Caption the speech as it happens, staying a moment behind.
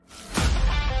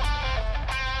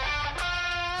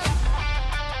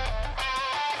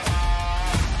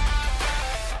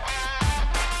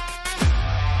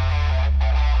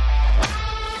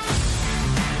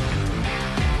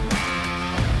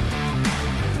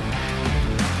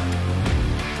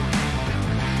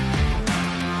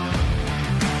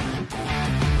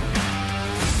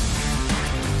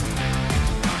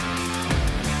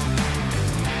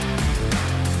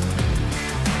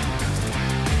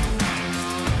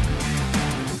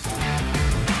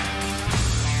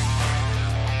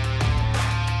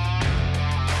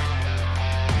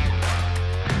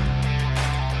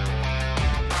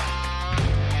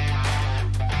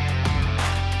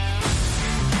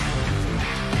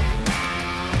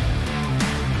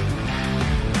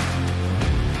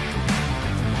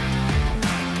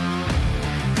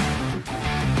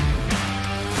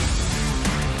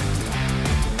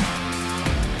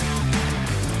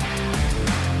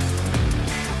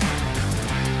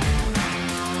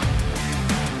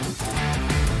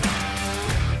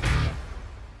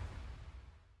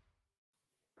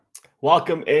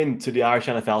Welcome into the Irish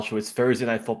NFL show. It's Thursday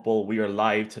Night Football. We are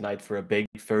live tonight for a big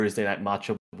Thursday night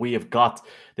matchup. We have got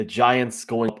the Giants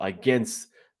going up against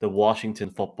the Washington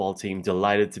football team.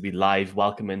 Delighted to be live.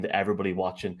 Welcome into everybody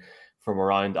watching from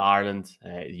around Ireland,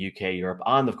 UK, Europe,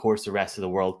 and of course the rest of the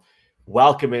world.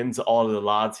 Welcome into all of the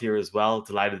lads here as well.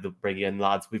 Delighted to bring in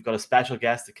lads. We've got a special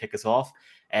guest to kick us off.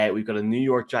 We've got a New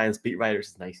York Giants beat writer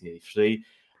since 1983,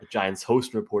 a Giants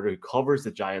host and reporter who covers the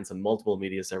Giants on multiple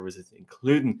media services,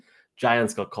 including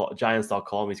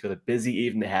Giants.com. He's got a busy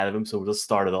evening ahead of him, so we'll just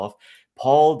start it off.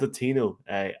 Paul Dottino,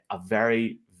 a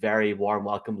very, very warm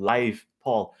welcome live,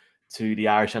 Paul, to the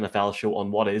Irish NFL show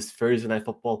on what is Thursday Night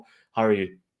Football. How are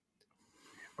you?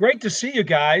 Great to see you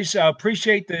guys.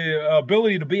 Appreciate the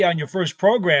ability to be on your first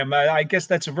program. I guess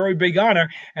that's a very big honor,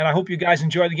 and I hope you guys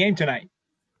enjoy the game tonight.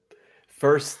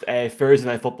 First Thursday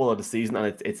Night Football of the season,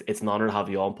 and it's an honor to have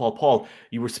you on, Paul. Paul,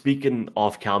 you were speaking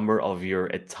off camera of your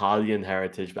Italian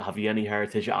heritage, but have you any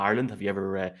heritage of Ireland? Have you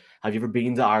ever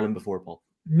been to Ireland before, Paul?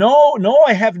 No,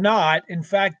 I have not. In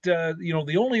fact,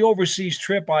 the only overseas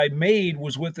trip I made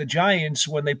was with the Giants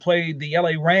when they played the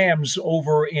LA Rams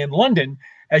over in London.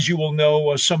 As you will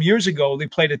know, some years ago they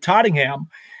played at Tottenham,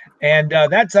 and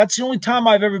that's the only time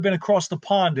I've ever been across the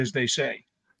pond, as they say.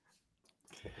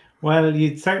 Well,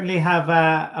 you'd certainly have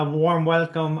a warm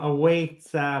welcome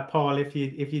awaits, Paul, if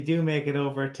you do make it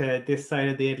over to this side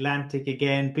of the Atlantic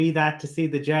again, be that to see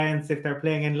the Giants if they're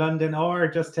playing in London or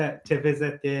just to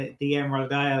visit the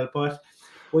Emerald Isle. But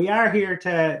we are here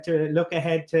to look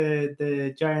ahead to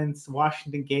the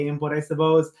Giants-Washington game, but I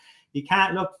suppose you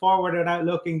can't look forward without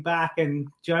looking back, and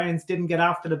Giants didn't get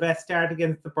off to the best start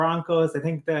against the Broncos. I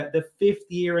think the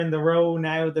fifth year in the row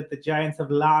now that the Giants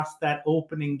have lost that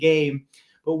opening game.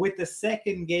 But with the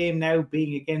second game now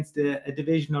being against a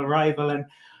divisional rival, and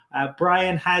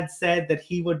Brian had said that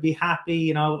he would be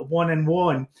happy,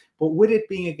 1-1. But with it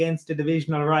being against a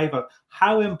divisional rival,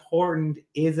 how important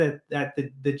is it that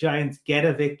the Giants get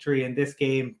a victory in this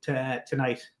game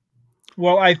tonight?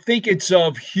 Well, I think it's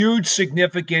of huge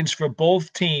significance for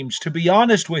both teams. To be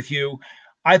honest with you,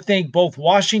 I think both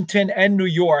Washington and New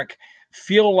York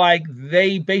feel like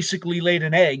they basically laid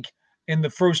an egg in the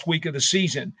first week of the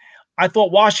season. I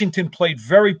thought Washington played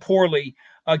very poorly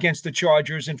against the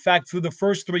Chargers. In fact, through the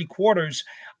first three quarters,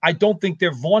 I don't think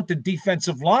their vaunted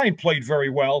defensive line played very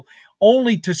well,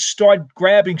 only to start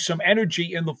grabbing some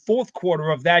energy in the fourth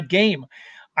quarter of that game.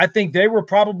 I think they were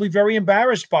probably very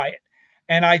embarrassed by it.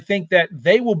 And I think that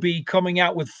they will be coming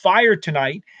out with fire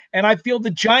tonight. And I feel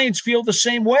the Giants feel the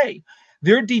same way.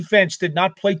 Their defense did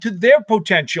not play to their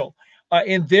potential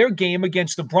in their game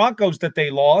against the Broncos that they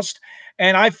lost.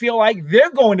 And I feel like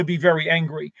they're going to be very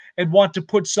angry and want to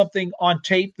put something on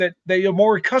tape that they are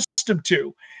more accustomed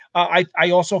to.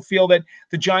 I also feel that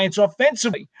the Giants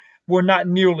offensively were not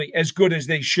nearly as good as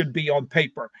they should be on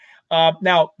paper.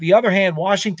 Now, the other hand,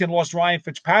 Washington lost Ryan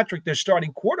Fitzpatrick, their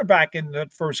starting quarterback, in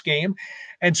that first game.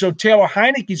 And so Taylor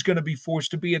Heinicke is going to be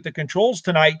forced to be at the controls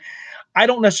tonight. I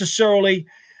don't necessarily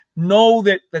know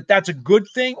that that's a good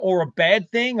thing or a bad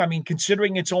thing. I mean,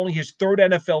 considering it's only his third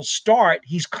NFL start,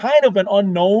 he's kind of an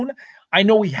unknown. I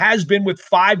know he has been with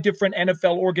 5 different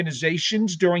NFL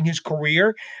organizations during his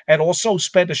career and also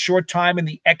spent a short time in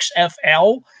the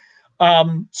XFL.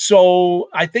 So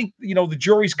I think, the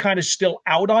jury's kind of still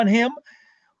out on him.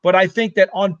 But I think that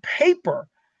on paper,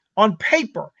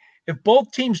 if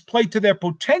both teams play to their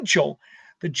potential,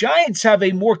 the Giants have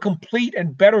a more complete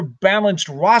and better balanced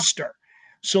roster.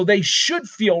 So they should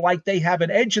feel like they have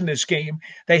an edge in this game.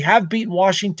 They have beaten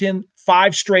Washington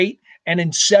 5 straight and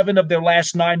in 7 of their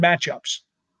last 9 matchups.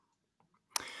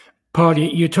 Paul,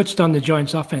 you touched on the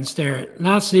Giants offense there.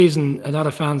 Last season, a lot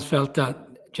of fans felt that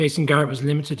Jason Garrett was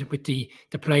limited with the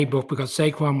playbook because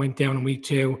Saquon went down in week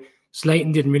 2.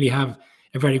 Slayton didn't really have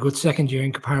a very good second year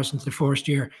in comparison to the first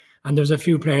year. And there's a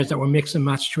few players that were mix and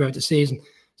match throughout the season.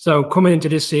 So coming into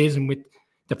this season with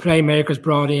the playmakers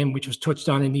brought in, which was touched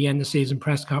on in the end of the season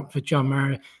press conference with John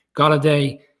Mara,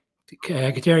 Golladay,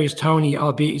 Kadarius Toney,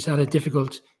 albeit he's had a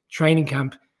difficult training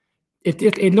camp.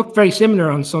 It looked very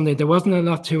similar on Sunday. There wasn't a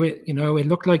lot to it. It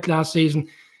looked like last season.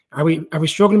 Are we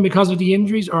struggling because of the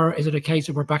injuries, or is it a case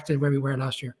of we're back to where we were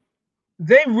last year?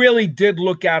 They really did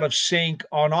look out of sync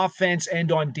on offense and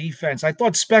on defense. I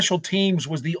thought special teams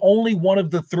was the only one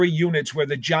of the 3 units where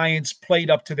the Giants played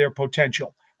up to their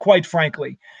potential, quite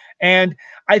frankly. And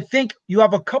I think you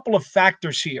have a couple of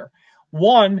factors here.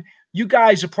 One, you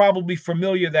guys are probably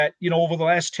familiar that, over the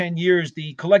last 10 years,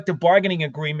 the collective bargaining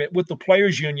agreement with the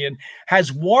players union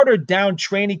has watered down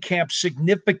training camp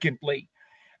significantly.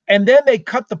 And then they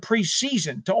cut the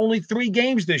preseason to only 3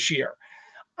 games this year.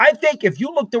 I think if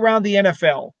you looked around the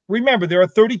NFL, remember there are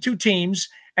 32 teams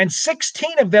and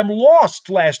 16 of them lost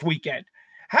last weekend.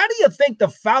 How do you think the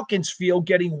Falcons feel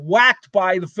getting whacked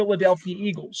by the Philadelphia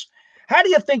Eagles? How do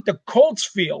you think the Colts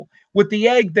feel with the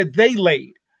egg that they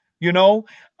laid? You know,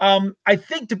 I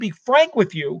think, to be frank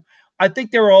with you, I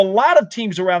think there are a lot of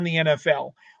teams around the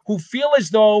NFL who feel as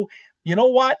though, you know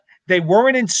what, they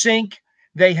weren't in sync,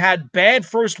 they had bad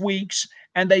first weeks,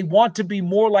 and they want to be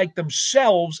more like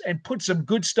themselves and put some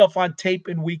good stuff on tape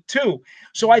in week 2.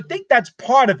 So I think that's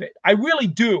part of it. I really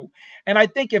do. And I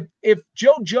think if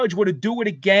Joe Judge were to do it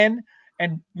again,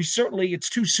 and it's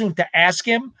too soon to ask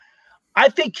him, I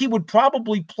think he would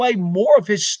probably play more of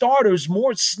his starters,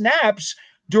 more snaps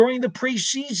during the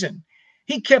preseason.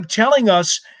 He kept telling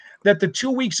us that the 2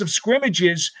 weeks of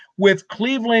scrimmages with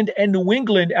Cleveland and New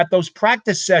England at those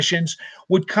practice sessions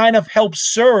would kind of help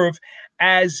serve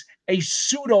as a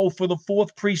pseudo for the 4th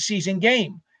preseason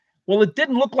game. Well, it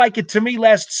didn't look like it to me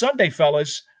last Sunday,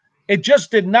 fellas. It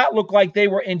just did not look like they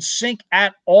were in sync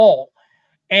at all.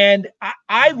 And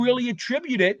I really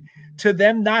attribute it to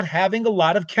them not having a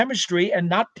lot of chemistry and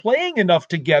not playing enough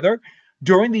together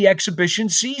during the exhibition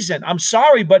season. I'm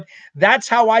sorry, but that's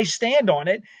how I stand on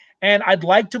it. And I'd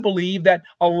like to believe that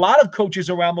a lot of coaches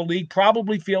around the league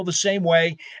probably feel the same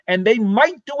way, and they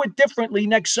might do it differently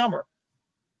next summer.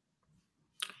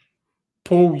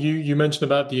 Paul, you mentioned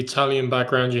about the Italian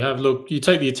background you have. Look, you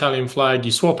take the Italian flag,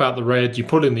 you swap out the red, you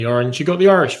put in the orange, you got the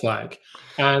Irish flag.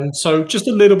 And so just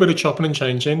a little bit of chopping and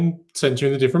changing sends you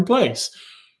in a different place.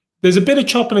 There's a bit of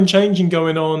chopping and changing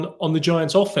going on the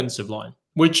Giants' offensive line,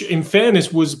 which in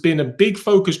fairness was been a big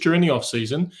focus during the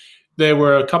offseason. There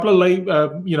were a couple of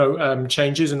late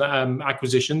changes and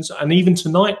acquisitions. And even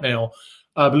tonight now,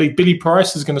 I believe Billy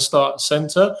Price is going to start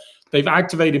center. They've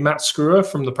activated Matt Skura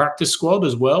from the practice squad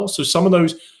as well. So some of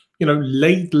those,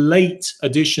 late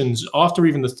additions after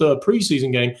even the 3rd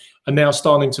preseason game are now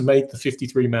starting to make the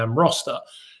 53-man roster.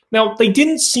 Now, they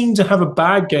didn't seem to have a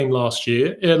bad game last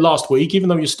week, even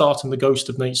though you're starting the ghost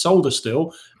of Nate Solder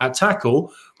still at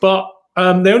tackle. But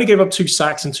they only gave up 2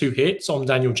 sacks and 2 hits on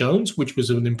Daniel Jones, which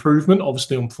was an improvement,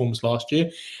 obviously, on performance last year.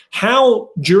 How,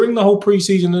 during the whole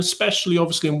preseason, especially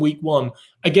obviously in week 1,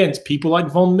 against people like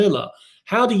Von Miller,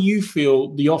 how do you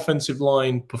feel the offensive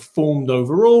line performed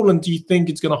overall? And do you think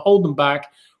it's going to hold them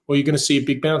back, or you're going to see a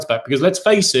big bounce back? Because let's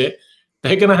face it,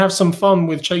 they're going to have some fun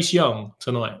with Chase Young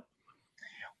tonight.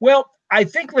 Well, I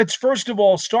think let's first of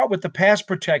all start with the pass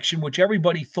protection, which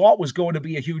everybody thought was going to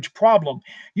be a huge problem.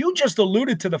 You just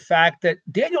alluded to the fact that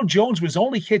Daniel Jones was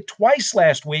only hit twice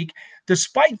last week,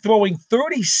 despite throwing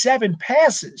 37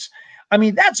 passes. I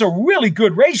mean, that's a really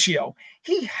good ratio.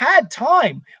 He had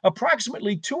time,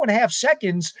 approximately 2.5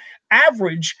 seconds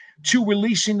average to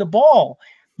releasing the ball.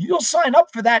 You'll sign up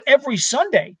for that every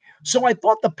Sunday. So I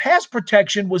thought the pass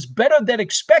protection was better than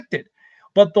expected,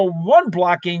 but the run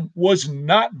blocking was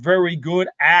not very good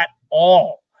at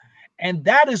all. And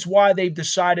that is why they've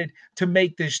decided to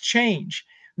make this change.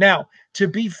 Now, to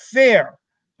be fair,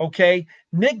 okay,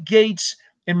 Nick Gates,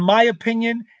 in my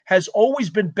opinion, has always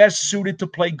been best suited to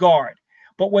play guard.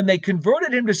 But when they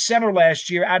converted him to center last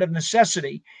year out of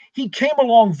necessity, he came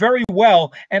along very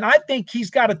well. And I think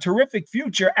he's got a terrific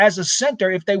future as a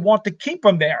center if they want to keep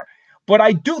him there. But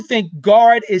I do think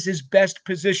guard is his best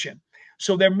position.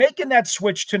 So they're making that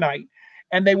switch tonight.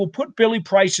 And they will put Billy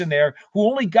Price in there, who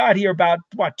only got here about,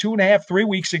 2.5, 3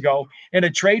 weeks ago in a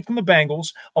trade from the Bengals,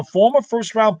 a former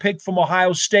first-round pick from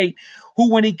Ohio State,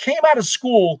 who, when he came out of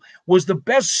school, was the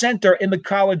best center in the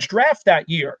college draft that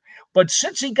year. But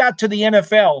since he got to the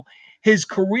NFL, his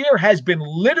career has been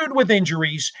littered with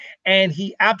injuries, and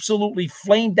he absolutely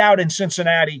flamed out in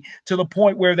Cincinnati to the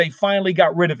point where they finally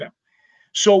got rid of him.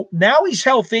 So now he's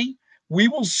healthy. We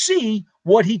will see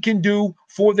what he can do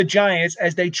for the Giants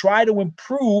as they try to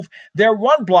improve their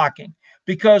run blocking.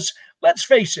 Because let's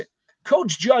face it,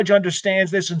 Coach Judge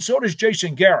understands this, and so does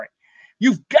Jason Garrett.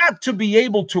 You've got to be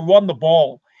able to run the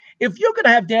ball. If you're going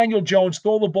to have Daniel Jones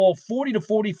throw the ball 40 to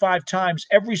 45 times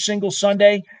every single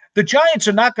Sunday, the Giants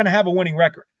are not going to have a winning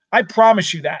record. I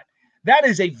promise you that. That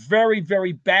is a very,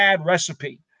 very bad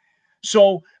recipe.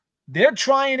 So they're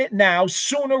trying it now,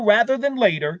 sooner rather than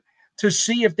later, to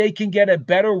see if they can get a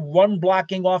better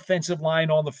run-blocking offensive line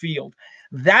on the field.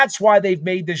 That's why they've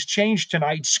made this change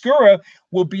tonight. Skura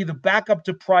will be the backup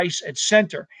to Price at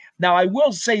center. Now, I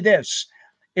will say this.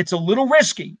 It's a little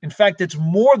risky. In fact, it's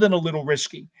more than a little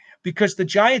risky, because the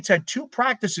Giants had 2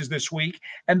 practices this week,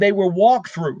 and they were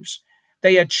walkthroughs.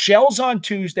 They had shells on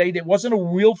Tuesday. There wasn't a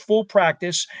real full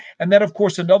practice. And then, of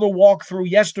course, another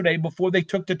walkthrough yesterday before they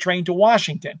took the train to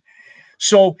Washington.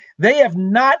 So they have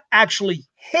not actually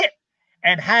hit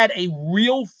and had a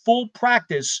real full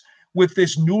practice with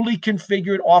this newly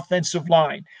configured offensive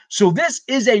line. So this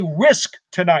is a risk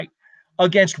tonight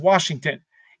against Washington.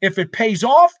 If it pays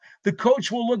off, the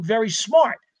coach will look very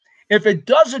smart. If it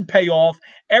doesn't pay off,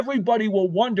 everybody will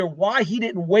wonder why he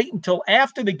didn't wait until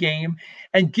after the game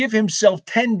and give himself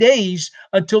 10 days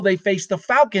until they face the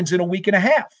Falcons in a week and a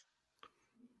half.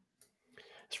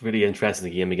 It's really interesting,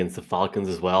 the game against the Falcons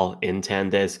as well in 10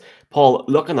 days. Paul,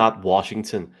 looking at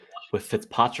Washington with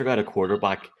Fitzpatrick out of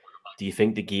quarterback, do you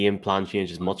think the game plan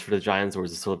changes much for the Giants, or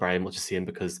is it still very much the same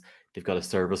because they've got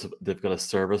a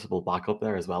serviceable backup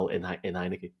there as well in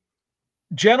Heinicke?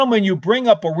 Gentlemen, you bring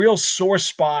up a real sore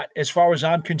spot as far as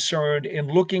I'm concerned in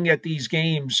looking at these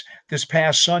games this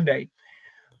past Sunday.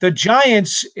 The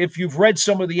Giants, if you've read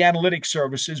some of the analytics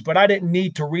services, but I didn't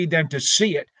need to read them to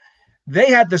see it, they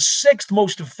had the 6th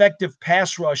most effective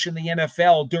pass rush in the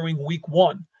NFL during week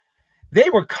 1. They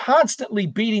were constantly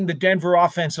beating the Denver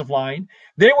offensive line.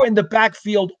 They were in the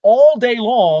backfield all day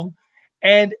long,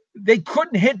 and they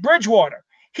couldn't hit Bridgewater.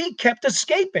 He kept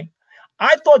escaping.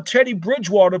 I thought Teddy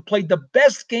Bridgewater played the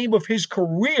best game of his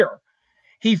career.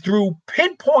 He threw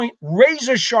pinpoint,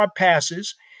 razor-sharp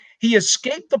passes. He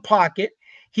escaped the pocket.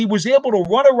 He was able to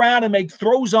run around and make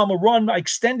throws on the run,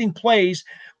 extending plays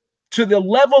to the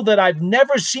level that I've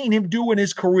never seen him do in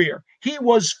his career. He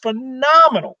was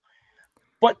phenomenal.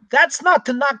 But that's not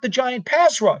to knock the Giant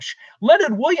pass rush.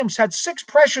 Leonard Williams had 6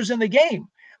 pressures in the game.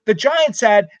 The Giants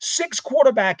had 6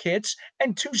 quarterback hits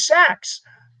and 2 sacks.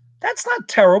 That's not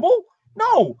terrible.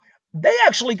 No, they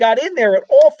actually got in there an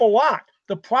awful lot.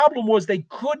 The problem was they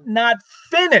could not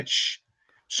finish.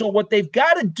 So what they've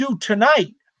got to do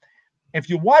tonight, if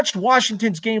you watched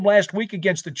Washington's game last week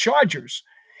against the Chargers,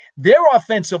 their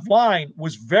offensive line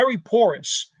was very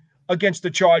porous against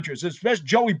the Chargers. Especially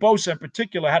Joey Bosa in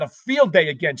particular had a field day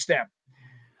against them.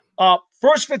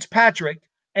 First Fitzpatrick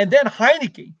and then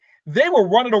Heinicke. They were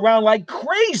running around like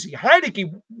crazy.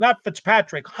 Heinicke, not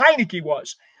Fitzpatrick, Heinicke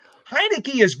was.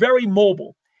 Heinicke is very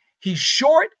mobile. He's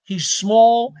short, he's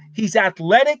small, he's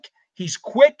athletic, he's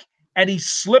quick, and he's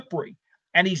slippery.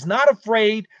 And he's not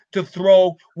afraid to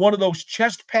throw one of those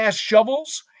chest pass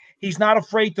shovels. He's not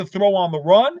afraid to throw on the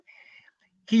run.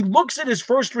 He looks at his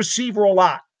first receiver a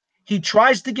lot. He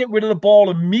tries to get rid of the ball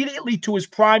immediately to his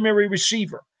primary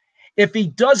receiver. If he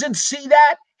doesn't see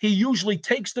that, he usually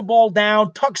takes the ball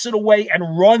down, tucks it away,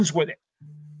 and runs with it,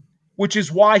 which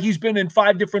is why he's been in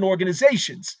 5 different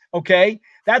organizations, okay?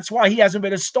 That's why he hasn't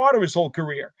been a starter his whole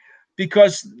career,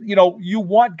 because, you know, you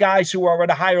want guys who are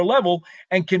at a higher level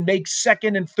and can make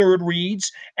 2nd and 3rd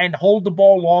reads and hold the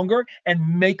ball longer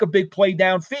and make a big play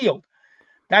downfield.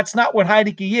 That's not what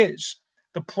Heinicke is.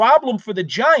 The problem for the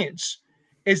Giants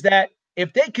is that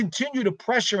if they continue to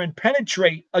pressure and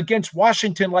penetrate against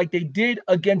Washington like they did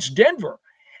against Denver,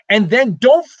 and then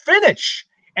don't finish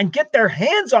and get their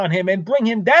hands on him and bring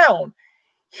him down,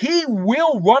 he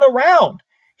will run around.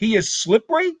 He is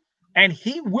slippery, and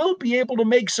he will be able to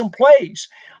make some plays.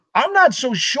 I'm not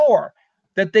so sure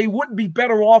that they wouldn't be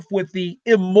better off with the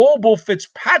immobile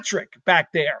Fitzpatrick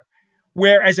back there,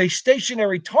 where as a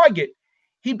stationary target,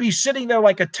 he'd be sitting there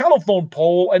like a telephone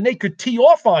pole and they could tee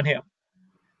off on him.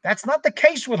 That's not the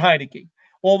case with Heinicke.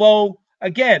 Although,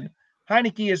 again,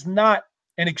 Heinicke is not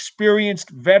an experienced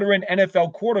veteran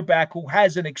NFL quarterback who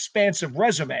has an expansive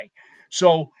resume.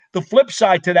 So the flip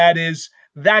side to that is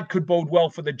that could bode well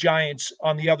for the Giants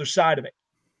on the other side of it.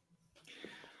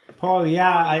 Paul,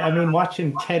 yeah, I mean,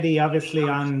 watching Teddy obviously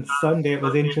on Sunday, it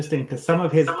was interesting because some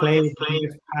of his plays,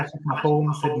 if Patrick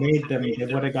Mahomes had made them,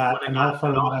 they would have got an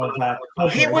awful lot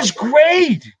of he was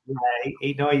great. Yeah,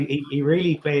 he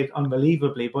really played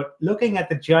unbelievably. But looking at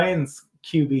the Giants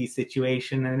QB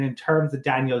situation and in terms of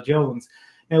Daniel Jones,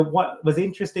 now what was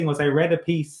interesting was I read a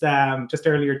piece just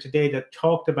earlier today that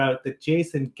talked about that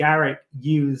Jason Garrett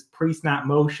used pre-snap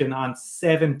motion on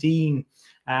 17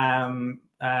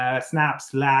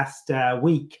 snaps last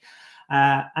week,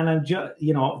 and I'm just,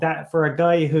 you know, that for a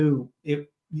guy who it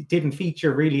didn't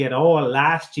feature really at all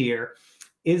last year,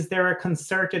 is there a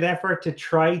concerted effort to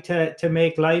try to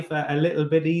make life a little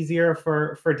bit easier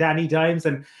for Danny Dimes?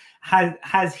 And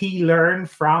has he learned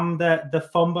from the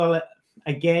fumble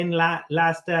again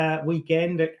last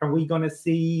weekend? Are we going to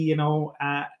see, you know,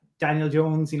 Daniel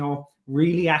Jones, you know,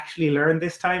 really actually learn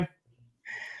this time?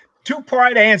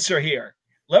 2-part answer here.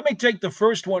 Let me take the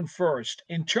first one first.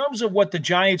 In terms of what the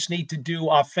Giants need to do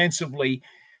offensively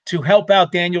to help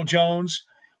out Daniel Jones,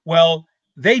 well,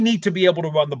 they need to be able to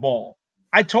run the ball.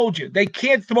 I told you, they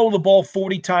can't throw the ball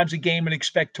 40 times a game and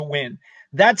expect to win.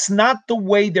 That's not the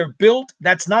way they're built.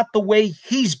 That's not the way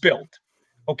he's built,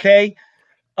 okay?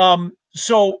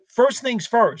 So first things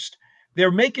first, they're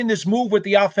making this move with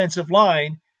the offensive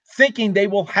line thinking they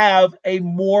will have a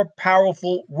more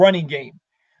powerful running game.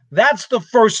 That's the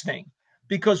first thing,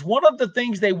 because one of the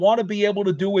things they want to be able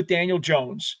to do with Daniel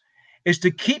Jones is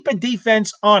to keep a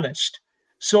defense honest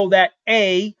so that,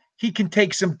 A, he can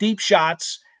take some deep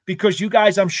shots, because you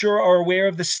guys, I'm sure, are aware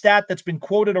of the stat that's been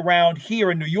quoted around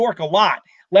here in New York a lot.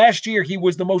 Last year, he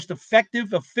was the most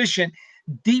effective, efficient,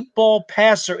 deep ball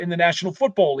passer in the National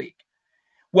Football League.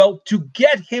 Well, to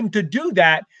get him to do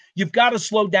that, you've got to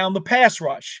slow down the pass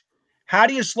rush. How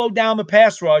do you slow down the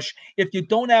pass rush if you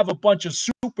don't have a bunch of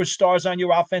superstars on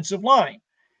your offensive line?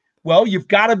 Well, you've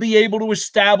got to be able to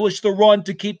establish the run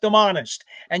to keep them honest,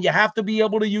 and you have to be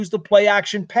able to use the play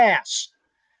action pass.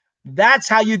 That's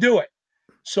how you do it.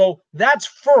 So that's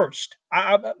first.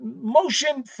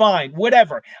 Motion, fine,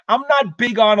 whatever. I'm not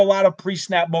big on a lot of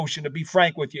pre-snap motion, to be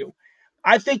frank with you.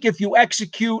 I think if you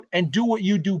execute and do what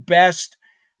you do best,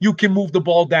 you can move the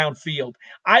ball downfield.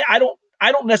 I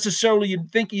don't necessarily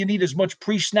think you need as much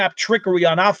pre-snap trickery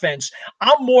on offense.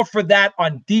 I'm more for that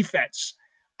on defense.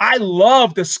 I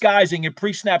love disguising and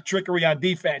pre-snap trickery on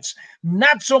defense,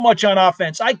 not so much on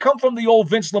offense. I come from the old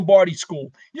Vince Lombardi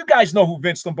school. You guys know who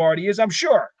Vince Lombardi is, I'm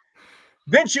sure.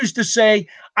 Vince used to say,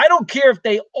 I don't care if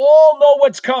they all know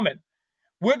what's coming.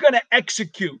 We're going to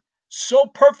execute so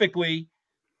perfectly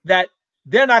that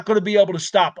they're not going to be able to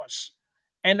stop us.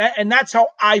 And that's how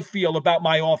I feel about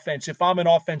my offense if I'm an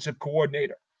offensive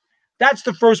coordinator. That's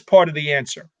the first part of the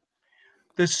answer.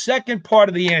 The second part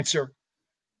of the answer,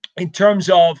 in terms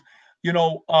of, you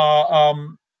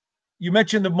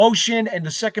mentioned the motion, and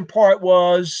the second part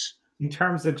was? In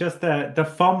terms of just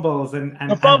the fumbles and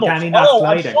fumbles. Danny not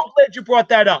sliding. I'm so glad you brought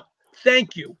that up.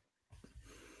 Thank you.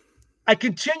 I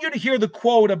continue to hear the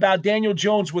quote about Daniel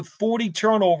Jones with 40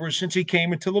 turnovers since he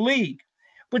came into the league.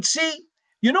 But see,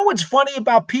 you know what's funny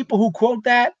about people who quote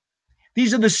that?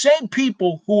 These are the same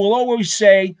people who will always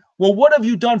say, well, what have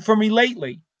you done for me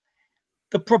lately?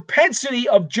 The propensity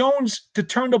of Jones to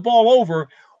turn the ball over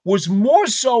was more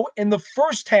so in the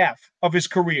first half of his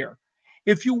career.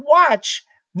 If you watch,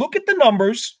 look at the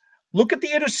numbers, look at the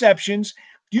interceptions.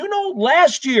 You know,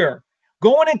 last year,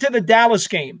 going into the Dallas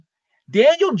game,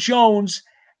 Daniel Jones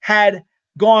had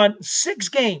gone 6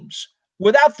 games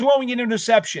without throwing an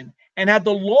interception and had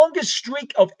the longest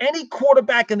streak of any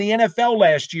quarterback in the NFL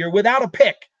last year without a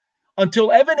pick,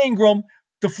 until Evan Ingram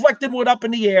deflected one up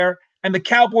in the air and the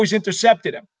Cowboys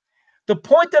intercepted him. The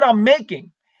point that I'm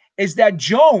making is that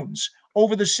Jones,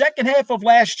 over the second half of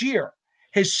last year,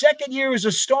 his second year as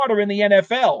a starter in the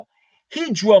NFL,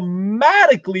 he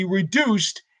dramatically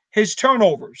reduced his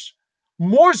turnovers,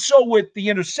 more so with the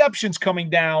interceptions coming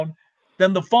down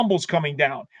than the fumbles coming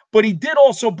down. But he did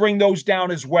also bring those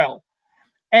down as well.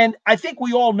 And I think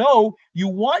we all know you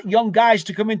want young guys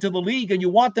to come into the league and you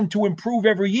want them to improve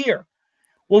every year.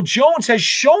 Well, Jones has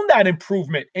shown that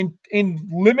improvement in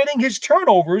limiting his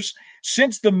turnovers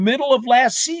since the middle of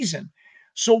last season.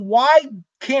 So why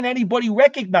can't anybody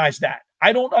recognize that?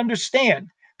 I don't understand.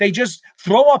 They just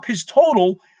throw up his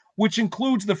total, which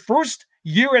includes the first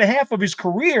year and a half of his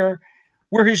career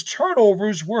where his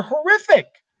turnovers were horrific.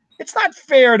 It's not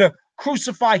fair to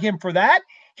crucify him for that.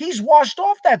 He's washed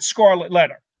off that scarlet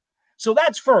letter. So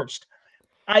that's first.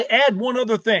 I add one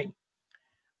other thing.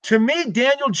 To me,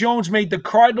 Daniel Jones made the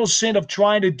cardinal sin of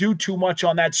trying to do too much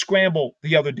on that scramble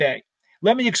the other day.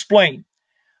 Let me explain.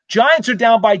 Giants are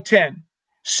down by 10.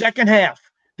 Second half.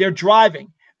 They're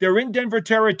driving. They're in Denver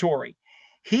territory.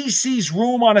 He sees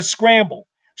room on a scramble,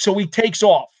 so he takes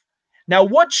off. Now,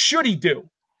 what should he do?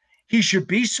 He should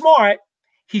be smart.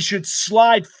 He should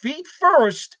slide feet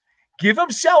first, give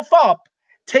himself up,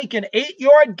 take an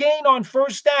 8-yard gain on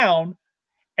first down,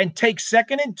 and take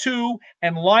 2nd and 2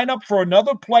 and line up for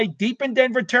another play deep in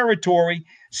Denver territory,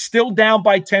 still down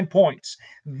by 10 points.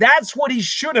 That's what he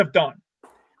should have done.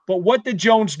 But what did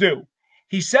Jones do?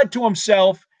 He said to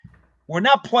himself, we're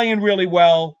not playing really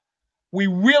well. We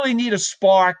really need a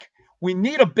spark. We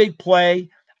need a big play.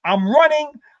 I'm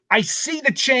running. I see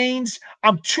the chains.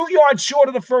 I'm 2 yards short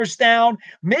of the first down.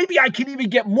 Maybe I can even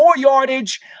get more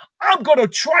yardage. I'm going to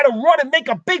try to run and make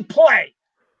a big play.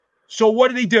 So what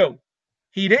did he do?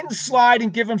 He didn't slide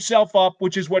and give himself up,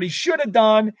 which is what he should have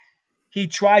done. He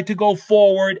tried to go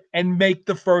forward and make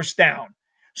the first down.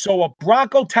 So a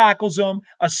Bronco tackles him,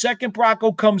 a second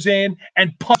Bronco comes in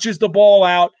and punches the ball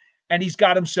out, and he's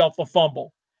got himself a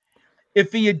fumble.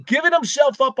 If he had given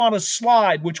himself up on a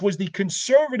slide, which was the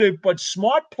conservative but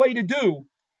smart play to do,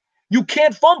 you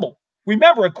can't fumble.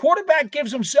 Remember, a quarterback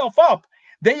gives himself up,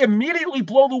 they immediately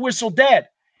blow the whistle dead.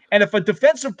 And if a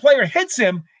defensive player hits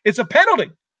him, it's a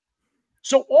penalty.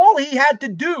 So all he had to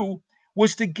do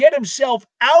was to get himself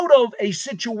out of a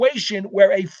situation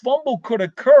where a fumble could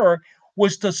occur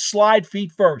was to slide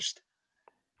feet first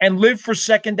and live for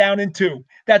second down and 2.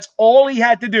 That's all he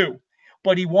had to do.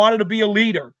 But he wanted to be a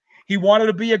leader. He wanted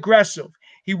to be aggressive.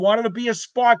 He wanted to be a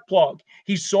spark plug.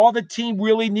 He saw the team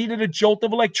really needed a jolt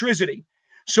of electricity.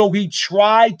 So he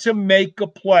tried to make a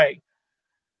play.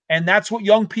 And that's what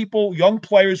young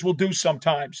players will do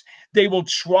sometimes. They will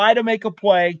try to make a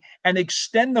play and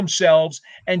extend themselves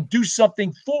and do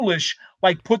something foolish,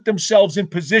 like put themselves in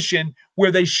position where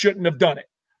they shouldn't have done it.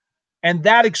 And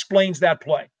that explains that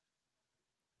play.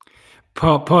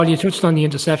 Paul, you touched on the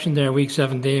interception there, week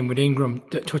 17, with Ingram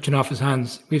touching off his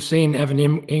hands. We've seen Evan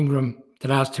Ingram the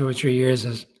last 2 or 3 years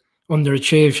as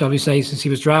underachieved, shall we say, since he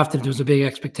was drafted. There was a big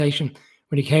expectation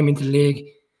when he came into the league.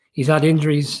 He's had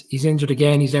injuries. He's injured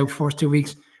again. He's out for 2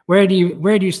 weeks. Where do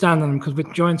you stand on him? Because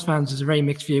with Giants fans, there's a very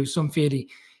mixed view. Some feel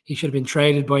he should have been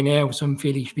traded by now. Some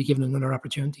feel he should be given another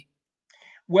opportunity.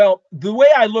 Well, the way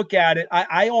I look at it,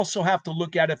 I also have to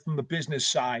look at it from the business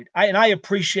side. I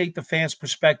appreciate the fans'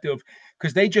 perspective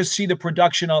because they just see the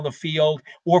production on the field,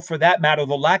 or for that matter,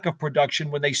 the lack of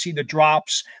production when they see the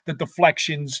drops, the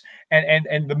deflections,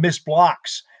 and the missed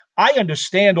blocks. I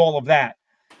understand all of that.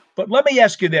 But let me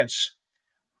ask you this.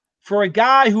 For a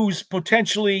guy who's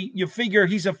potentially, you figure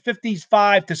he's a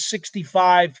 55 to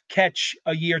 65 catch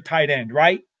a year tight end,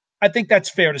 right? I think that's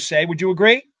fair to say. Would you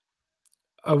agree?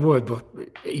 I would, but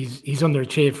he's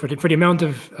underachieved for the amount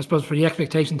of, I suppose, for the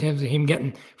expectation in terms of him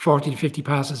getting 40 to 50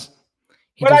 passes.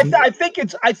 But I think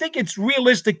it's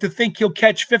realistic to think he'll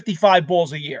catch 55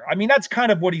 balls a year. I mean, that's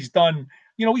kind of what he's done.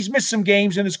 You know, he's missed some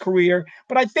games in his career,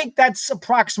 but I think that's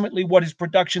approximately what his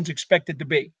production's expected to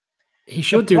be. He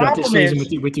should do that this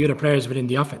season with the other players within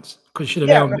the offense, because he should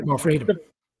allow him a bit more freedom.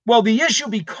 Well, the issue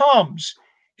becomes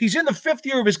he's in the 5th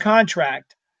year of his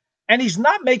contract, and he's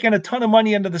not making a ton of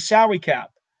money under the salary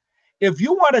cap. If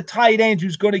you want a tight end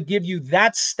who's going to give you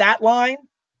that stat line,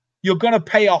 you're going to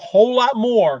pay a whole lot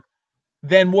more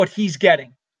than what he's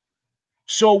getting.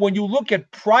 So when you look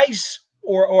at price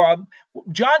or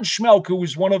John Schmelk, who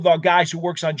is one of the guys who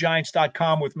works on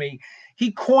Giants.com with me,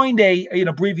 he coined an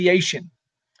abbreviation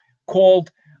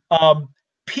called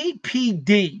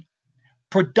PPD,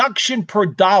 production per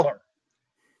dollar.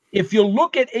 If you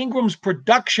look at Ingram's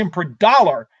production per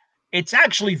dollar, it's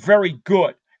actually very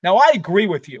good. Now, I agree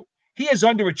with you. He has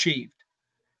underachieved.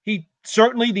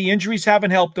 Certainly the injuries haven't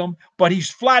helped him, but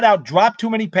he's flat out dropped too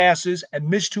many passes and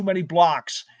missed too many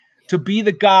blocks to be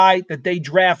the guy that they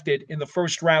drafted in the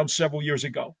first round several years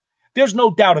ago. There's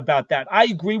no doubt about that. I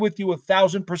agree with you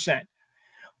 1,000%.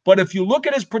 But if you look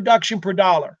at his production per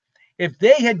dollar, if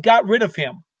they had got rid of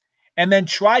him and then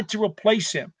tried to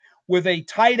replace him with a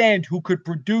tight end who could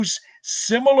produce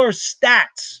similar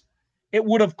stats, it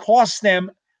would have cost them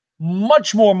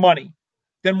much more money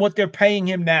than what they're paying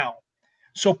him now.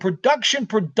 So production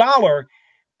per dollar,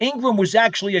 Ingram was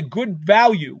actually a good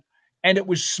value, and it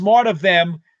was smart of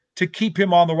them to keep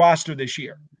him on the roster this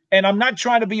year. And I'm not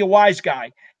trying to be a wise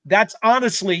guy. That's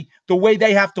honestly the way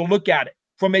they have to look at it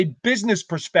from a business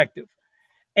perspective.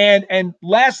 And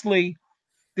lastly,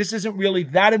 this isn't really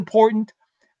that important,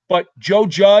 but Joe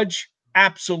Judge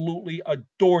absolutely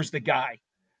adores the guy.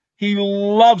 He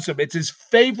loves him. It's his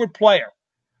favorite player.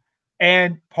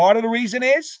 And part of the reason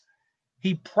is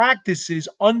he practices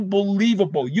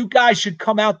unbelievable. You guys should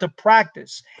come out to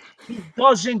practice. He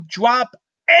doesn't drop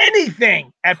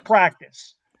anything at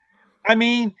practice. I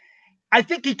mean, I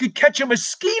think he could catch a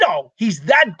mosquito. He's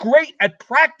that great at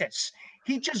practice.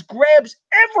 He just grabs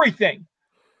everything.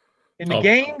 In the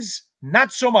games,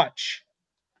 not so much.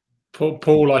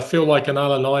 Paul, I feel like an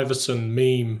Allen Iverson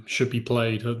meme should be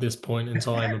played at this point in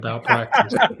time about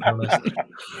practice. To be honest.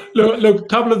 Look, a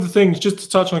couple of the things, just to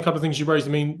touch on a couple of things you raised.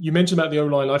 I mean, you mentioned about the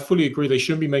O-line. I fully agree. They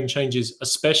shouldn't be making changes,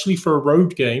 especially for a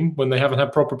road game when they haven't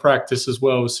had proper practice as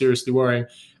well. Is seriously worrying.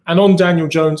 And on Daniel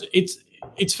Jones,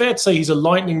 it's fair to say he's a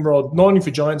lightning rod, not only for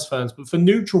Giants fans, but for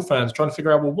neutral fans trying to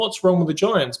figure out, well, what's wrong with the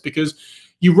Giants? Because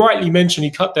you rightly mentioned he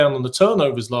cut down on the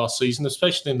turnovers last season,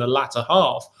 especially in the latter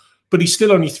half. But he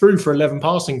still only threw for 11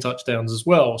 passing touchdowns as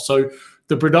well. So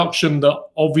the production that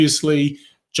obviously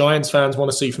Giants fans want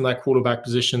to see from that quarterback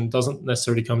position doesn't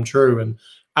necessarily come true. And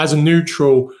as a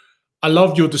neutral, I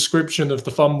loved your description of the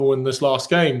fumble in this last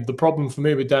game. The problem for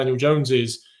me with Daniel Jones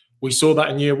is we saw that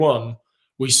in year 1.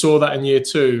 We saw that in year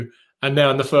 2. And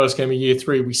now in the first game of year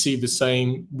 3, we see the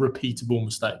same repeatable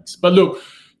mistakes. But look,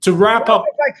 to wrap up.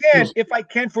 If I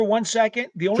can for 1 second,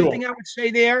 the only thing I would say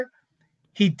there,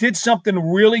 he did something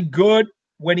really good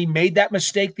when he made that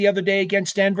mistake the other day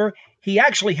against Denver. He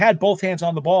actually had both hands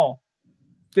on the ball.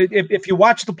 If you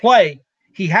watch the play,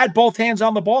 he had both hands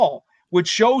on the ball, which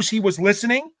shows he was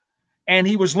listening and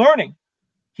he was learning.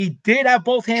 He did have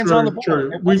both hands on the ball.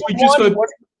 True. We just got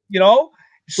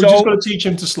to teach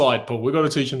him to slide, Paul. We've got to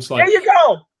teach him to slide. There you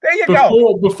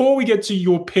go. Before we get to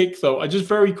your pick, though, I just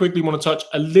very quickly want to touch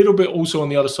a little bit also on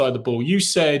the other side of the ball. You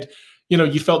said,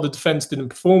 you felt the defense didn't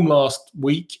perform last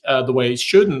week the way it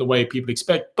should and the way people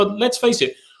expect. But let's face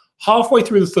it, halfway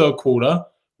through the third quarter,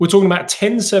 we're talking about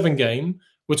 10-7 game.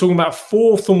 We're talking about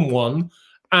 4th and 1.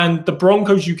 And the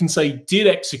Broncos, you can say, did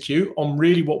execute on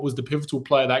really what was the pivotal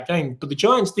play of that game. But the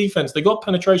Giants defense, they got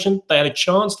penetration. They had a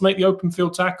chance to make the open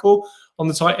field tackle on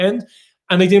the tight end,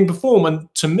 and they didn't perform.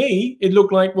 And to me, it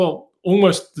looked like,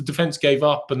 almost the defense gave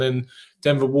up, and then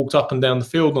Denver walked up and down the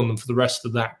field on them for the rest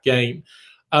of that game.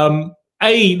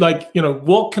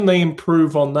 What can they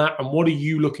improve on that, and what are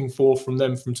you looking for from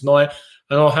them from tonight?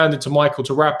 And I'll hand it to Michael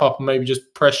to wrap up and maybe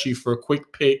just press you for a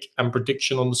quick pick and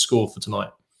prediction on the score for tonight.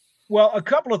 Well, a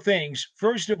couple of things.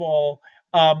 First of all,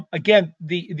 again,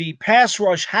 the pass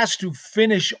rush has to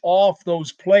finish off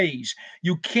those plays.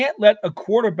 You can't let a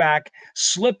quarterback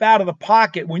slip out of the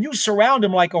pocket. When you surround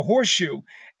him like a horseshoe,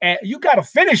 and you got to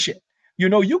finish it.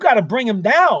 You got to bring him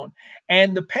down.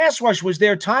 And the pass rush was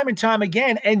there time and time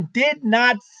again and did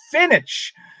not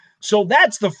finish. So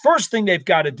that's the first thing they've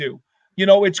got to do.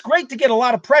 It's great to get a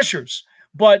lot of pressures,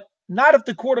 but not if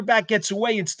the quarterback gets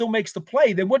away and still makes the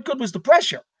play. Then what good was the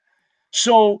pressure?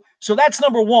 So that's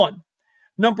number one.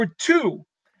 Number two,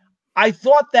 I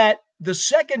thought that the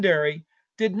secondary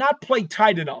did not play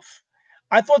tight enough.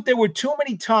 I thought there were too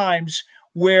many times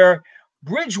where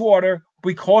Bridgewater,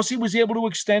 because he was able to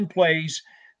extend plays,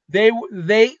 they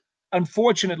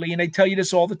unfortunately, and they tell you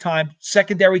this all the time,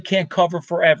 secondary can't cover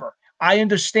forever. I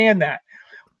understand that.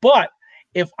 But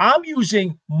if I'm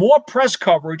using more press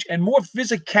coverage and more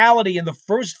physicality in the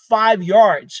first 5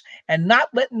 yards and not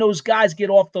letting those guys get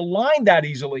off the line that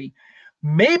easily,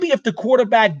 maybe if the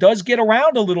quarterback does get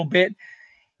around a little bit,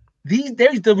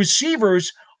 the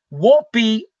receivers won't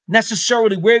be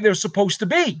necessarily where they're supposed to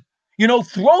be.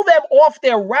 Throw them off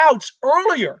their routes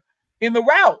earlier in the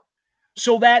route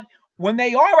so that when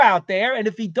they are out there, and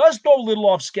if he does throw a little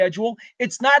off schedule,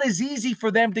 it's not as easy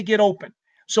for them to get open.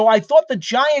 So I thought the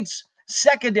Giants'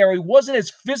 secondary wasn't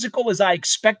as physical as I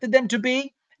expected them to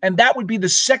be, and that would be the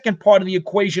second part of the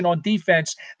equation on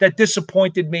defense that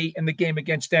disappointed me in the game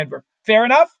against Denver. Fair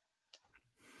enough?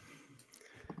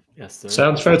 Yes, sir.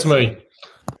 Sounds fair to me.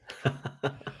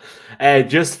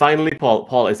 Just finally,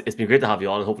 Paul, it's been great to have you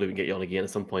on, and hopefully we can get you on again at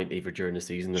some point, either during the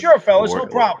season. Sure, fellas, no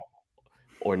problem.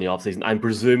 Or in the off season. I'm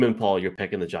presuming, Paul, you're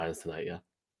picking the Giants tonight, yeah,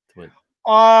 to win.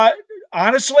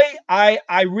 Honestly,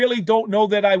 I really don't know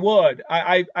that I would.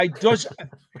 Here's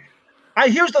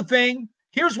the thing.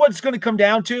 Here's what it's going to come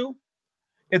down to.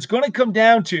 It's going to come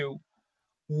down to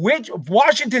which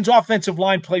Washington's offensive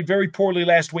line played very poorly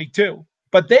last week too,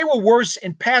 but they were worse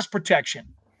in pass protection.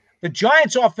 The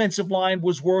Giants' offensive line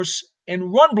was worse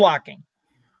in run blocking.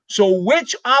 So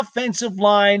which offensive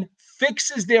line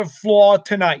fixes their flaw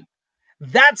tonight?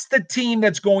 That's the team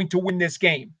that's going to win this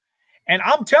game. And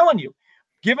I'm telling you,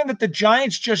 given that the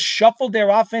Giants just shuffled their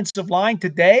offensive line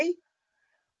today,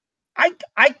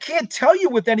 I can't tell you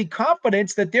with any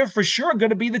confidence that they're for sure going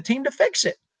to be the team to fix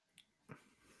it.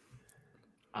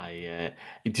 Do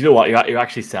you know what? You're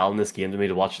actually selling this game to me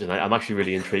to watch tonight. I'm actually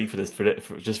really intrigued for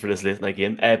this late night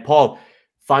game. Paul,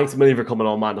 thanks a million for coming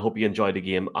on, man. I hope you enjoyed the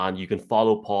game, and you can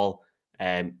follow Paul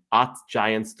at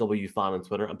GiantsWFan on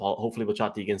Twitter. And Paul, hopefully we'll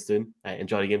chat to you again soon.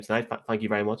 Enjoy the game tonight. Thank you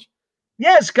very much.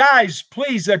 Yes, guys,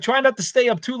 please try not to stay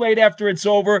up too late after it's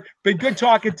over. Been good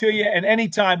talking to you, and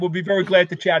anytime we'll be very glad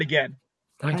to chat again.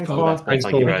 Thanks, Paul. Thank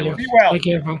you very much. Be well. Take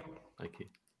care, Paul. Thank you.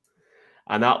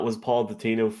 And that was Paul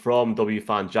Dottino from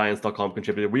WFanGiants.com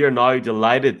contributor. We are now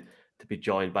delighted to be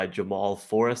joined by Jamal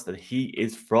Forrest, and he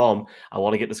is from, I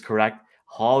want to get this correct,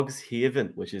 Hogs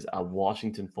Haven, which is a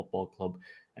Washington Football Club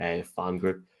fan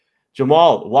group.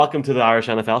 Jamal, welcome to the Irish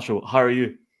NFL Show. How are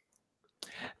you?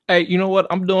 Hey, you know what?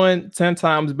 I'm doing 10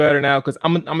 times better now because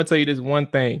I'm gonna tell you this one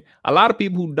thing. A lot of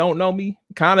people who don't know me,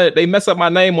 they mess up my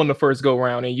name on the first go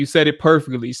round, and you said it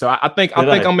perfectly. So I think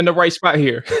I'm in the right spot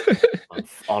here.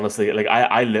 Honestly, like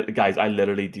I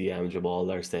literally DM Jamal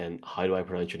there saying, "How do I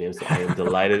pronounce your name?" So I am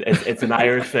delighted. It's an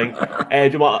Irish thing.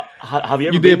 Jamal, have you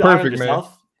ever been to Ireland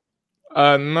yourself?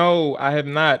 No, I have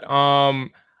not.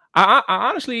 I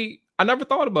honestly. I never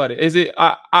thought about it. Is it?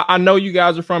 I know you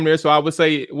guys are from there, so I would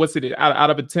say, what's it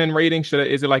out of a 10 rating?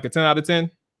 Is it like a 10 out of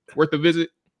 10 worth a visit?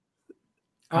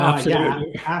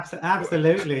 Absolutely. Yeah,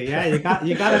 absolutely. Yeah, you got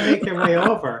to make your way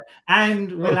over,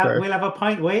 and we'll have a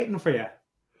pint waiting for you.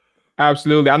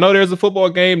 Absolutely. I know there's a football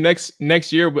game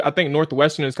next year, but I think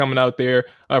Northwestern is coming out there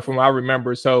from what I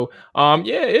remember. So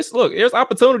there's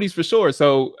opportunities for sure.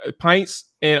 So pints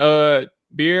and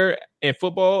beer, and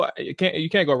football, you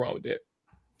can't go wrong with that.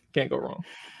 Can't go wrong.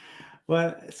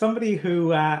 Well, somebody who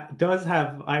does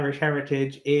have Irish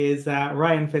heritage is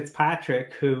Ryan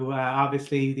Fitzpatrick, who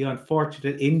obviously the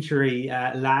unfortunate injury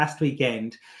last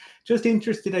weekend. Just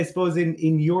interested, I suppose,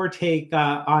 in your take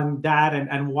on that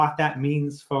and what that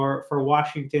means for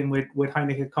Washington with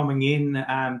Heineke coming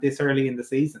in this early in the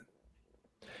season.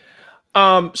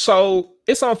 So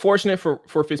it's unfortunate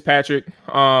for Fitzpatrick.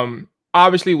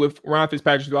 Obviously with Ryan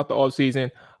Fitzpatrick throughout the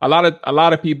offseason, a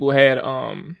lot of people had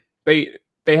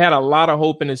they had a lot of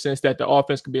hope in the sense that the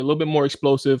offense could be a little bit more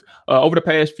explosive. Over the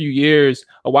past few years,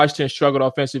 Washington struggled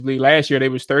offensively. Last year, they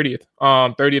was 30th in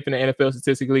the NFL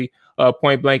statistically,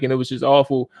 point blank, and it was just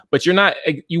awful. But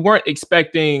you weren't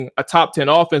expecting a top 10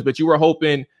 offense, but you were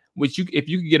hoping if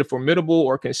you could get a formidable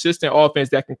or consistent offense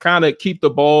that can kind of keep the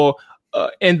ball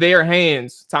in their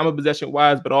hands, time of possession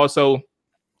wise, but also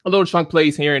a little chunk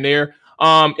plays here and there.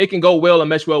 It can go well and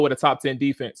mesh well with a top 10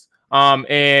 defense.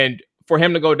 And for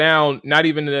him to go down, not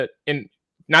even to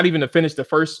finish the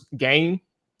first game,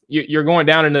 you're going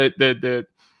down in the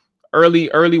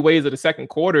early ways of the second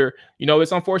quarter.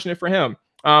 It's unfortunate for him.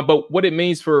 But what it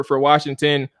means for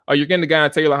Washington, you're getting the guy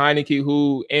Taylor Heineke,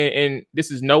 who, and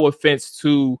this is no offense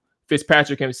to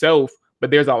Fitzpatrick himself, but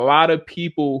there's a lot of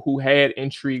people who had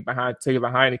intrigue behind Taylor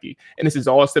Heineke. And this is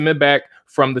all stemming back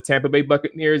from the Tampa Bay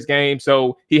Buccaneers game.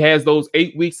 So he has those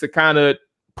 8 weeks to kind of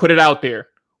put it out there.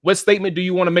 What statement do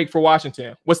you want to make for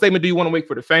Washington? What statement do you want to make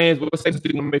for the fans? What statement do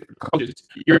you want to make for the coaches?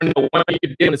 You're in the 1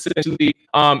 year deal, essentially.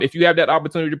 If you have that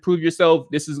opportunity to prove yourself,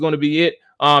 this is going to be it.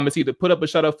 It's either put up or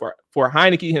shut up for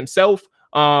Heineke himself.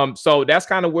 So that's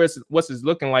kind of what's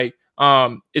looking like.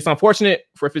 It's unfortunate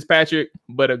for Fitzpatrick,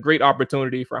 but a great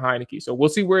opportunity for Heineke. So we'll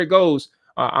see where it goes.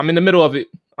 I'm in the middle of it.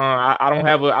 I don't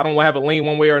have a lean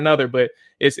one way or another, but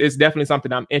it's definitely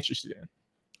something I'm interested in.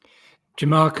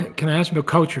 Jamal, can I ask you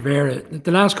about Coach Rivera?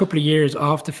 The last couple of years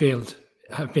off the field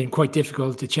have been quite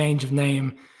difficult. The change of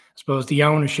name, I suppose, the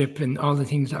ownership and all the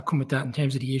things that come with that in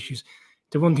terms of the issues.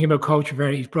 The one thing about Coach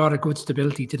Rivera, he's brought a good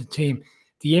stability to the team.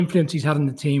 The influence he's had on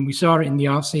the team, we saw it in the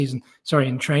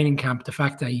in training camp, the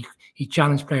fact that he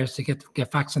challenged players to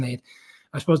get vaccinated.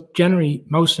 I suppose generally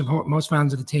most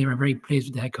fans of the team are very pleased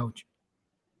with the head coach.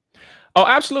 Oh,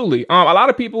 absolutely. A lot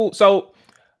of people. So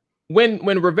when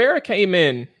Rivera came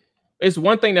in, it's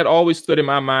one thing that always stood in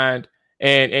my mind,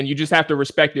 and you just have to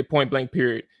respect it, point blank,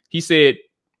 period. He said,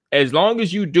 as long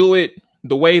as you do it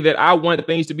the way that I want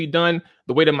things to be done,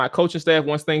 the way that my coaching staff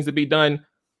wants things to be done,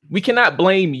 we cannot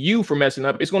blame you for messing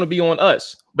up. It's going to be on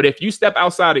us. But if you step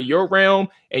outside of your realm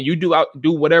and you do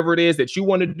whatever it is that you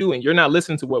want to do, and you're not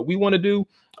listening to what we want to do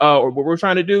or what we're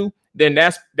trying to do, then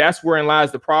that's wherein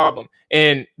lies the problem.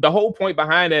 And the whole point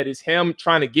behind that is him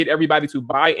trying to get everybody to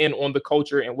buy in on the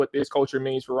culture and what this culture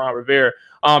means for Ron Rivera.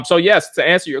 So yes, to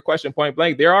answer your question point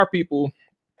blank, there are people,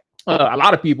 a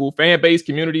lot of people, fan base,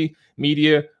 community,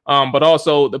 media, but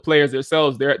also the players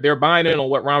themselves. They're buying in on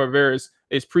what Ron Rivera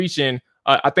is preaching.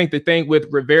 I think the thing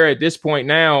with Rivera at this point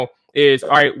now is, all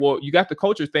right, well, you got the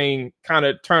culture thing kind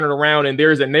of turning around, and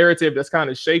there's a narrative that's kind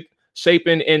of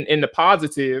shaping in the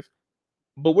positive.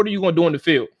 But what are you going to do in the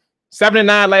field?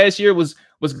 7-9 last year was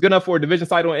good enough for a division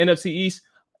title in NFC East.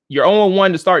 You're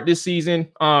 0-1 to start this season.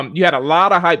 You had a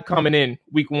lot of hype coming in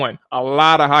week one. A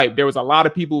lot of hype. There was a lot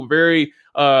of people very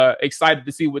excited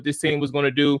to see what this team was going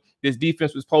to do. This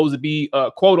defense was supposed to be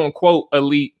quote unquote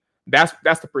elite. That's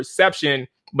the perception.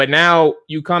 But now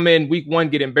you come in week one,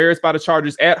 get embarrassed by the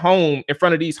Chargers at home in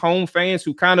front of these home fans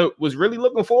who kind of was really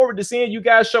looking forward to seeing you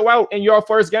guys show out in your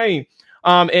first game.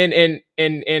 And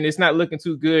it's not looking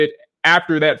too good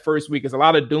after that first week. There's a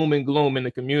lot of doom and gloom in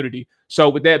the community. So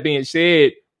with that being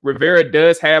said, Rivera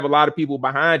does have a lot of people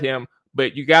behind him,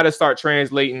 but you got to start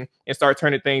translating and start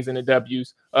turning things into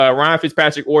W's. Ryan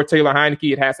Fitzpatrick or Taylor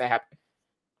Heineke, it has to happen.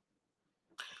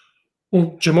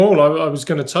 Well, Jamal, I was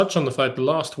going to touch on the fact that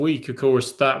last week, of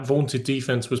course, that vaunted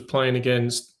defense was playing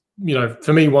against,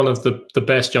 for me, one of the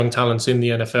best young talents in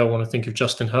the NFL when I think of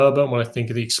Justin Herbert, when I think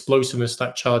of the explosiveness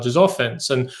that Chargers offense.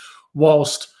 And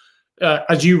whilst,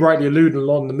 as you rightly alluded, a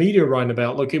lot in the media writing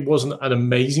about, look, it wasn't an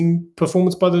amazing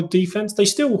performance by the defense, they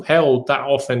still held that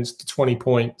offense to 20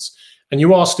 points. And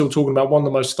you are still talking about one of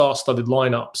the most star-studded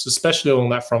lineups, especially along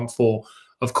that front four.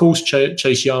 Of course,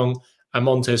 Chase Young and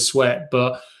Montez Sweat,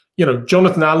 but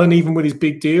Jonathan Allen, even with his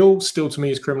big deal, still to me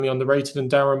is criminally underrated,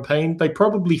 and Darren Payne, they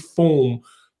probably form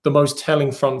the most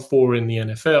telling front four in the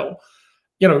NFL.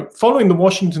 Following the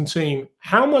Washington team,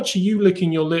 how much are you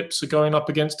licking your lips at going up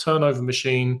against turnover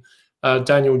machine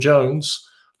Daniel Jones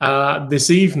this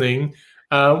evening?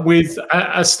 with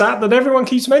a stat that everyone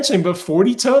keeps mentioning, but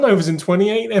 40 turnovers in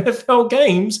 28 NFL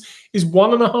games is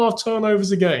 1.5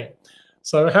 turnovers a game.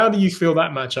 So how do you feel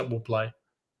that matchup will play?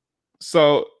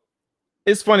 So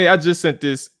it's funny. I just sent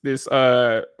this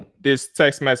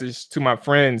text message to my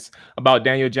friends about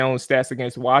Daniel Jones' stats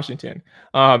against Washington.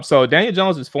 So Daniel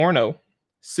Jones is 4-0,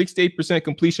 68%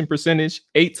 completion percentage,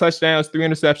 8 touchdowns, 3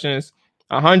 interceptions,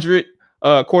 100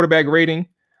 quarterback rating.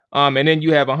 And then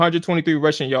you have 123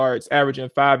 rushing yards, averaging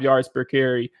 5 yards per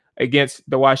carry against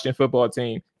the Washington football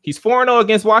team. He's 4-0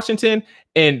 against Washington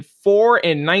and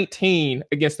 4-19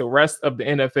 against the rest of the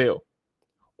NFL.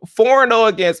 4-0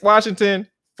 against Washington,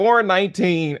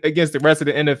 4-19 against the rest of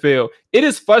the NFL. It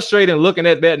is frustrating looking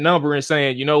at that number and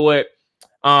saying, you know what,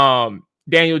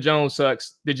 Daniel Jones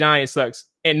sucks, the Giants sucks,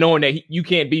 and knowing that you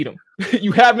can't beat them.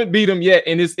 You haven't beat them yet,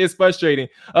 and it's frustrating.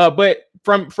 But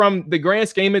from the grand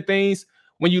scheme of things,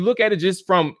 when you look at it just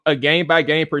from a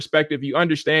game-by-game perspective, you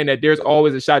understand that there's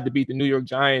always a shot to beat the New York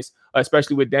Giants,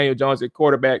 especially with Daniel Jones at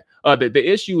quarterback. The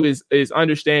issue is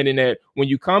understanding that when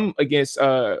you come against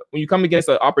an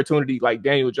opportunity like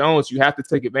Daniel Jones, you have to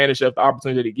take advantage of the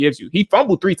opportunity that he gives you. He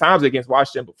fumbled 3 times against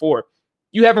Washington before.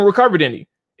 You haven't recovered any.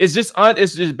 It's just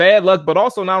bad luck. But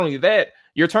also, not only that,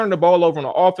 you're turning the ball over on the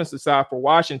offensive side for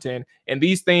Washington, and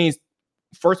these things.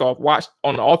 First off, watch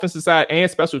on the offensive side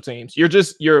and special teams.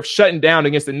 You're shutting down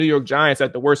against the New York Giants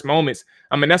at the worst moments.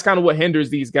 I mean, that's kind of what hinders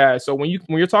these guys. So when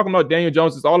you're talking about Daniel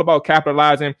Jones, it's all about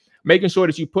capitalizing, making sure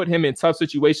that you put him in tough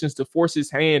situations to force his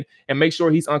hand and make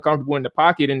sure he's uncomfortable in the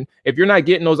pocket. And if you're not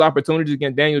getting those opportunities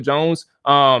against Daniel Jones,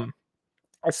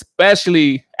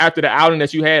 especially after the outing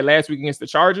that you had last week against the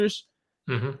Chargers,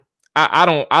 I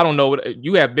don't know.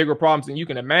 You have bigger problems than you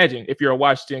can imagine if you're a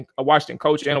Washington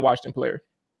coach and a Washington player.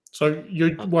 So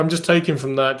I'm just taking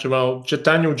from that, Jamal,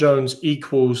 Daniel Jones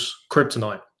equals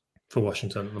kryptonite for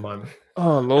Washington at the moment.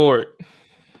 Oh Lord,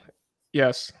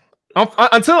 yes.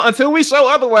 Until we show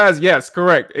otherwise, yes,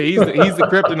 correct. He's the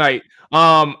kryptonite.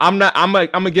 I'm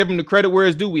gonna give him the credit where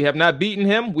it's due. We have not beaten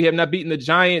him. We have not beaten the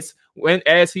Giants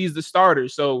as he's the starter.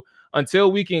 So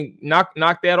until we can knock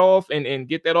that off and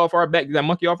get that off our back, that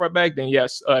monkey off our back, then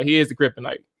yes, he is the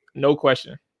kryptonite, no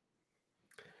question.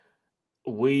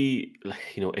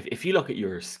 If you look at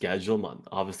your schedule, man,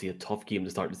 obviously a tough game to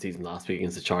start the season last week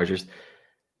against the Chargers.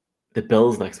 The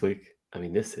Bills next week. I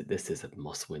mean, this is a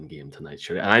must-win game tonight,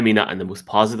 sure. And I mean that in the most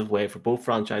positive way for both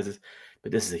franchises.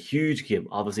 But this is a huge game,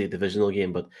 obviously a divisional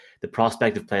game. But the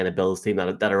prospect of playing a Bills team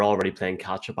that are already playing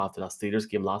catch-up after that Steelers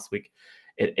game last week,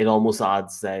 it almost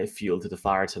adds fuel to the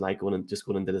fire tonight going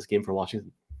into this game for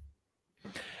Washington.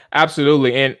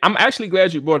 Absolutely. And I'm actually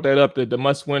glad you brought that up, the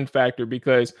must-win factor,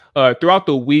 because throughout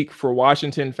the week for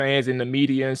Washington fans and the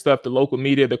media and stuff, the local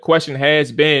media, the question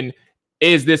has been,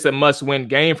 is this a must-win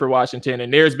game for Washington?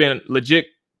 And there's been legit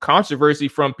controversy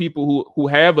from people who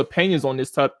have opinions on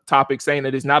this topic saying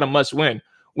that it's not a must-win.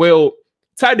 Well,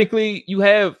 technically, you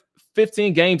have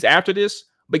 15 games after this,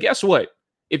 but guess what?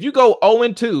 If you go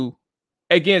 0-2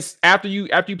 against after you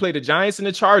play the Giants and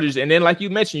the Chargers, and then like you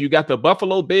mentioned, you got the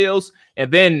Buffalo Bills and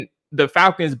then the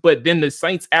Falcons, but then the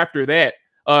Saints after that,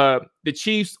 the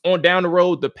Chiefs on down the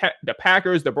road, the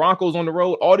Packers, the Broncos on the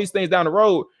road, all these things down the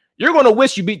road, you're going to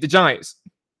wish you beat the Giants.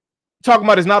 Talking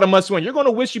about it's not a must win. You're going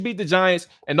to wish you beat the Giants.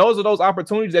 And those are those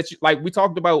opportunities that you, like we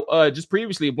talked about just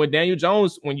previously, when Daniel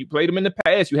Jones, when you played him in the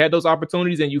past, you had those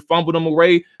opportunities and you fumbled them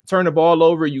away, turned the ball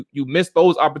over. You missed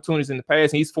those opportunities in the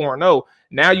past, and he's 4-0.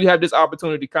 Now you have this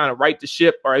opportunity to kind of right the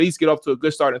ship, or at least get off to a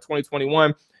good start in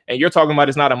 2021. And you're talking about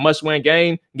it's not a must-win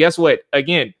game. Guess what?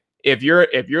 Again, if you're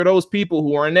those people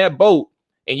who are in that boat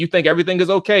and you think everything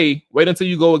is okay, wait until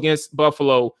you go against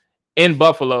Buffalo in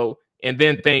Buffalo and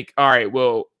then think, all right,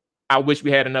 well, I wish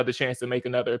we had another chance to make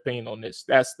another opinion on this.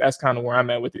 That's kind of where I'm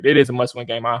at with it. It is a must-win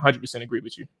game. I 100% agree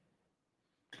with you.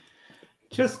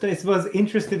 Just, I suppose,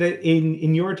 interested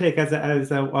in your take as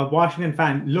a Washington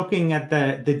fan, looking at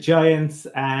the Giants,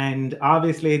 and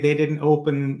obviously they didn't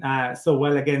open so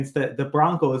well against the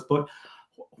Broncos, but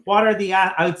what are the,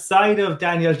 outside of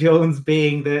Daniel Jones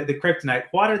being the kryptonite,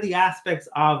 what are the aspects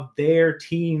of their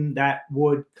team that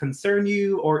would concern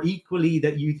you, or equally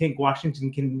that you think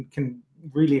Washington can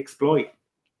really exploit?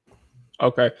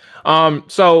 Okay.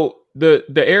 So the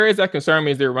areas that concern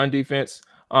me is their run defense.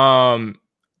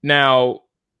 Now,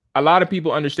 a lot of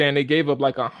people understand they gave up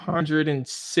like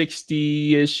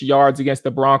 160-ish yards against the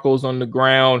Broncos on the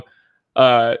ground.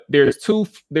 There's two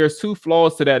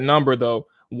flaws to that number, though.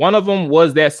 One of them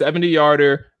was that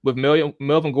 70-yarder with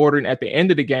Melvin Gordon at the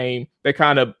end of the game that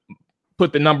kind of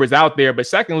put the numbers out there. But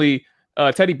secondly,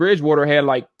 Teddy Bridgewater had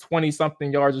like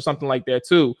 20-something yards or something like that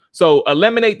too. So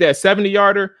eliminate that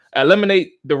 70-yarder,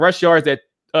 eliminate the rush yards that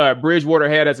Bridgewater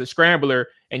had as a scrambler,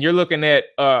 and you're looking at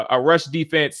a rush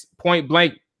defense point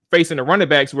blank facing the running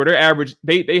backs where their average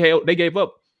they gave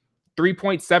up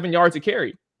 3.7 yards a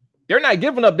carry. They're not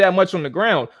giving up that much on the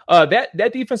ground.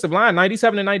 That defensive line,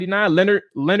 97 and 99,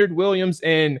 Leonard Williams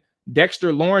and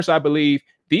Dexter Lawrence, I believe,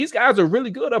 these guys are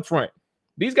really good up front.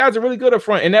 And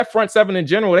that front seven in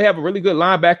general, they have a really good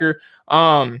linebacker,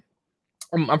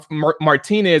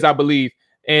 Martinez, I believe.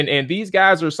 And these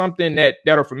guys are something that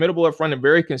are formidable up front and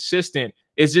very consistent.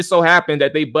 It's just so happened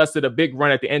that they busted a big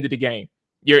run at the end of the game.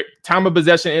 Your time of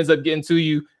possession ends up getting to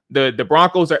you. The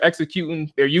Broncos are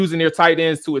executing. They're using their tight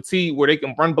ends to a T where they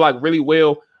can run block really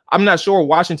well. I'm not sure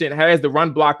Washington has the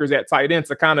run blockers at tight end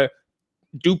to kind of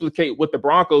duplicate what the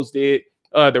Broncos did.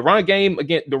 The run game,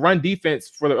 again, the run defense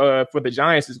for the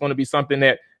Giants is going to be something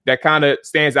that kind of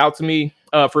stands out to me.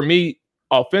 For me,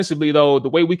 offensively, though, the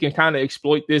way we can kind of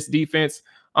exploit this defense,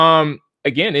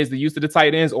 again, is the use of the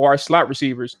tight ends or our slot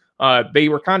receivers. They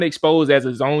were kind of exposed as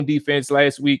a zone defense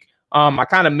last week. I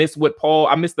kind of missed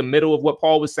the middle of what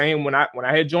Paul was saying when I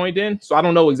had joined in. So I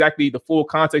don't know exactly the full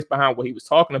context behind what he was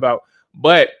talking about,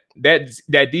 but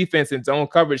that defense and zone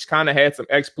coverage kind of had some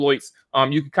exploits.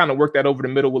 You can kind of work that over the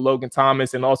middle with Logan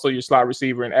Thomas and also your slot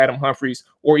receiver and Adam Humphries,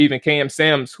 or even Cam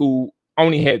Sims, who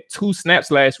only had 2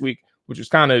 snaps last week, which was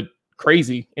kind of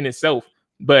crazy in itself.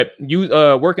 But you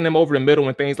working them over the middle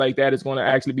and things like that is going to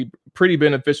actually be pretty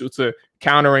beneficial to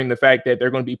countering the fact that they're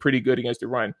going to be pretty good against the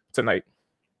run tonight.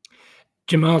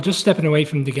 Jamal, just stepping away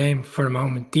from the game for a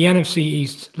moment. The NFC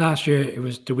East, last year, it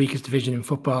was the weakest division in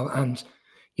football. And,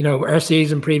 you know, our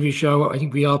season preview show, I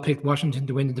think we all picked Washington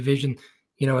to win the division.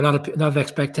 You know, a lot of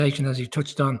expectation, as you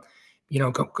touched on, you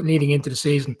know, leading into the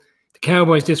season. The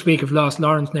Cowboys this week have lost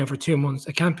Lawrence now for 2 months.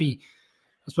 It can't be,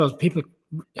 I suppose, people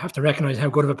have to recognize how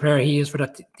good of a player he is for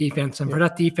that defense. And for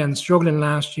that defense, struggling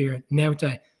last year, now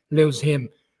to lose him,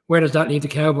 where does that leave the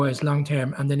Cowboys long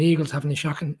term? And the Eagles having a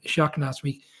shocking last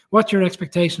week. What's your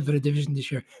expectation for the division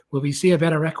this year? Will we see a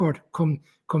better record come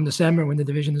December when the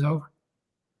division is over?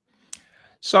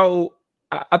 So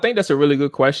I think that's a really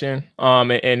good question.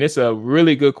 And it's a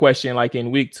really good question, like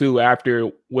in week 2, after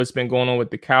what's been going on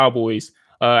with the Cowboys.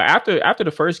 After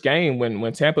the first game,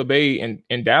 when Tampa Bay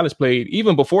and Dallas played,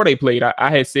 even before they played, I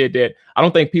had said that I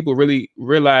don't think people really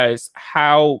realize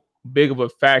how big of a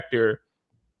factor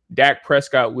Dak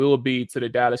Prescott will be to the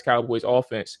Dallas Cowboys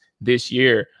offense this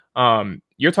year.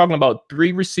 You're talking about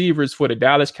 3 receivers for the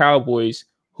Dallas Cowboys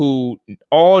who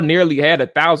all nearly had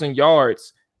 1,000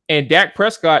 yards, and Dak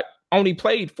Prescott only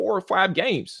played 4 or 5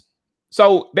 games.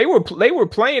 So they were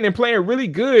playing really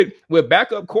good with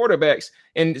backup quarterbacks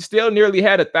and still nearly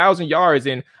had 1,000 yards.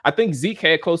 And I think Zeke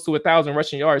had close to 1,000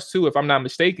 rushing yards too, if I'm not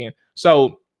mistaken.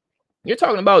 So you're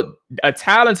talking about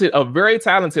a very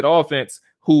talented offense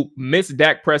who missed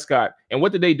Dak Prescott. And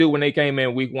what did they do when they came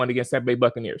in week 1 against Tampa Bay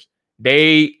Buccaneers?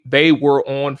 They were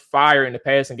on fire in the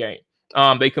passing game.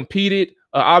 They competed.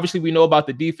 Obviously, we know about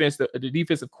the defense, the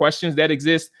defensive questions that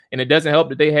exist, and it doesn't help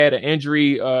that they had an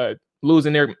injury,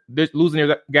 losing their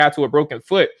guy to a broken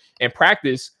foot in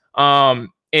practice. And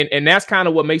that's kind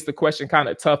of what makes the question kind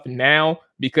of tough now,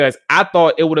 because I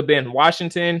thought it would have been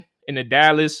Washington and the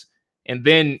Dallas, and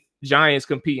then Giants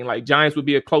competing. Like Giants would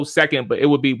be a close second, but it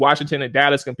would be Washington and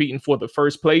Dallas competing for the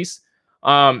first place.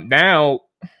 Now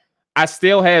I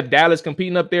still have Dallas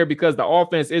competing up there because the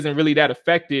offense isn't really that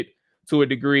affected to a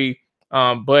degree.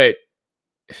 But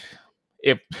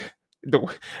if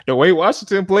the way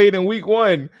Washington played in week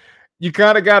 1, you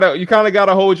kind of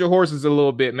gotta hold your horses a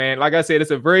little bit, man. Like I said,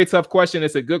 it's a very tough question.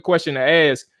 It's a good question to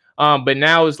ask. But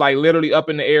now it's like literally up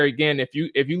in the air again. If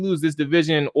you lose this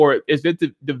division, or if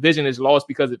the division is lost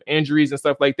because of injuries and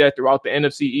stuff like that throughout the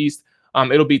NFC East,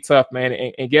 it'll be tough, man.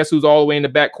 And guess who's all the way in the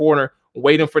back corner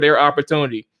waiting for their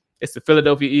opportunity? It's the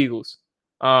Philadelphia Eagles.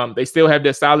 They still have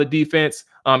their solid defense.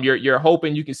 You're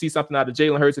hoping you can see something out of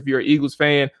Jalen Hurts if you're an Eagles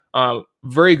fan.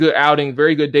 Very good outing,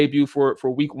 very good debut for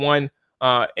week 1.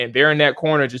 And they're in that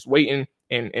corner just waiting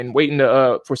and waiting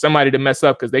for somebody to mess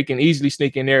up, because they can easily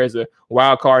sneak in there as a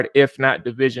wild card, if not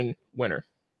division winner.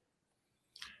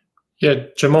 Yeah,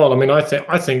 Jamal, I mean, I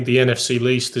think the NFC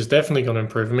least is definitely going to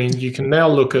improve. I mean, you can now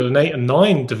look at an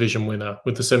 8-9 division winner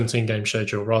with the 17-game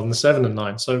schedule rather than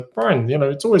 7-9. So, Brian, you know,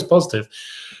 it's always positive.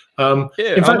 In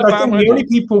fact, I think the only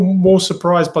people more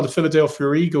surprised by the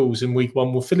Philadelphia Eagles in week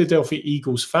 1 were Philadelphia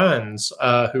Eagles fans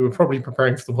who were probably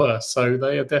preparing for the worst. So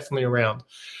they are definitely around.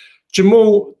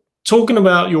 Jamal, talking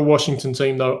about your Washington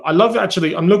team, though, I love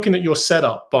actually, I'm looking at your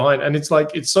setup behind, and it's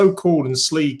like, it's so cool and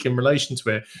sleek in relation to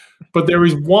it. But there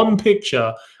is one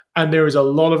picture and there is a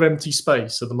lot of empty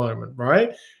space at the moment,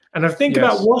 right? And I think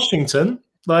about Washington,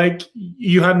 Like,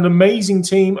 you had an amazing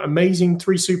team, amazing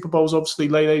 3 Super Bowls, obviously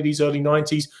late 80s, early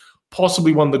 90s,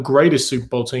 possibly one of the greatest Super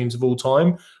Bowl teams of all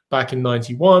time back in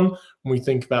 91. When we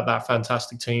think about that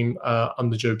fantastic team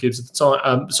under Joe Gibbs at the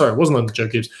time. Sorry, it wasn't under Joe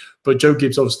Gibbs, but Joe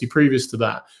Gibbs obviously previous to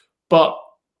that. But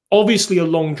obviously a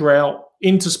long drought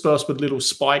interspersed with little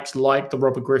spikes like the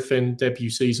Robert Griffin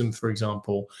debut season, for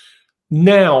example.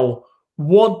 Now,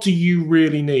 what do you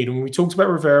really need? And we talked about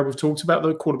Rivera, we've talked about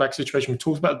the quarterback situation, we've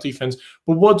talked about the defense,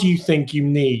 but what do you think you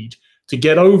need to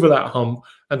get over that hump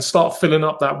and start filling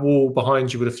up that wall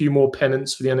behind you with a few more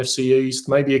pennants for the NFC East,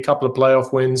 maybe a couple of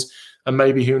playoff wins, and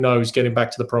maybe, who knows, getting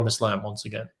back to the promised land once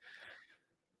again?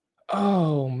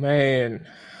 Oh man,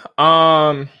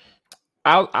 I'll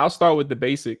start with the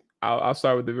basic. I'll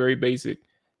start with the very basic,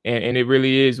 and it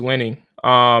really is winning.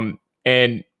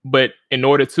 But in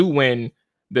order to win,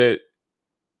 the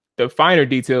finer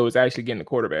detail is actually getting the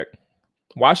quarterback.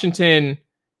 Washington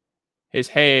has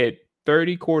had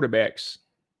 30 quarterbacks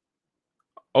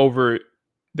over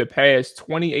the past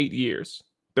 28 years.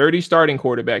 30 starting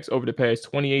quarterbacks over the past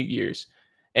 28 years.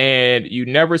 And you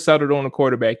never settled on a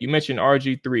quarterback. You mentioned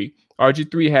RG3.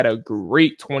 RG3 had a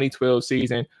great 2012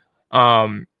 season.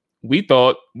 We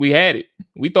thought we had it.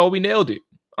 We thought we nailed it.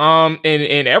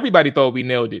 And everybody thought we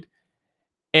nailed it.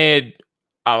 And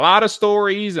a lot of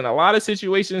stories and a lot of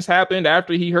situations happened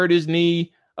after he hurt his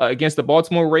knee against the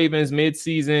Baltimore Ravens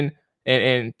mid-season,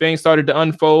 and things started to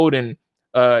unfold. And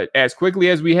as quickly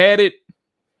as we had it,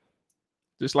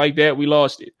 just like that, we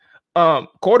lost it.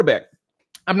 Quarterback.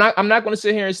 I'm not going to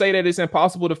sit here and say that it's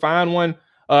impossible to find one.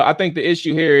 I think the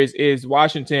issue here is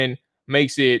Washington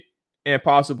makes it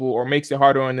impossible or makes it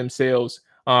harder on themselves.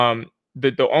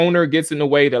 The owner gets in the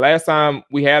way. The last time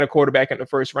we had a quarterback in the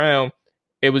first round,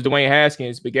 it was Dwayne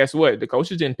Haskins. But guess what? The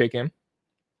coaches didn't pick him.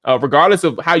 Regardless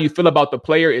of how you feel about the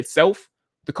player itself,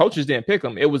 the coaches didn't pick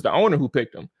him. It was the owner who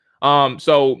picked him.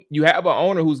 So you have an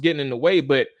owner who's getting in the way,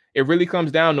 but it really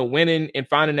comes down to winning and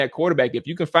finding that quarterback. If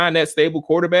you can find that stable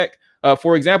quarterback,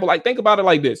 for example, like, think about it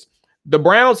like this. The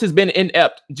Browns has been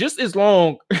inept just as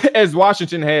long as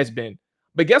Washington has been.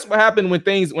 But guess what happened when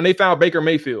they found Baker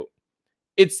Mayfield?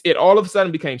 It all of a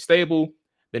sudden became stable.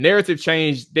 The narrative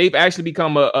changed. They've actually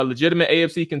become a legitimate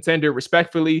AFC contender,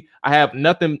 respectfully. I have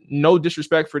no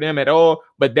disrespect for them at all,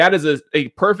 but that is a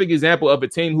perfect example of a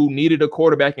team who needed a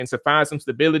quarterback and to find some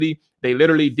stability. They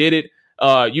literally did it.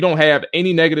 You don't have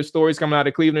any negative stories coming out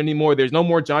of Cleveland anymore. There's no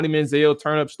more Johnny Manziel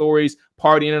turn-up stories,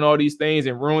 partying and all these things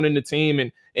and ruining the team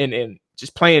and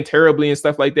just playing terribly and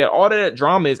stuff like that. All of that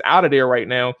drama is out of there right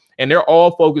now, and they're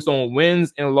all focused on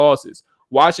wins and losses.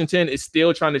 Washington is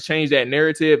still trying to change that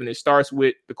narrative, and it starts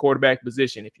with the quarterback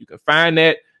position. If you can find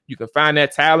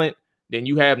that talent, then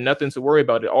you have nothing to worry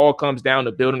about. It all comes down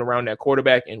to building around that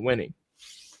quarterback and winning.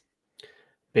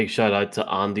 Big shout out to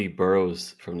Andy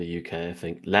Burrows from the UK, I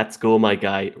think. Let's go, my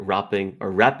guy,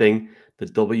 repping the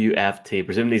WFT.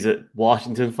 Presumably he's a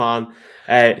Washington fan.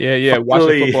 Yeah,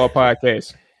 Washington Football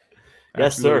Podcast.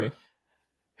 Yes, sir.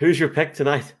 Who's your pick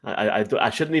tonight? I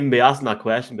shouldn't even be asking that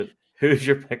question, but who's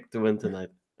your pick to win tonight?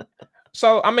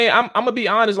 So, I mean, I'm going to be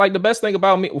honest. Like, the best thing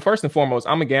about me, well, first and foremost,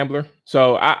 I'm a gambler.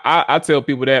 So I tell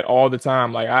people that all the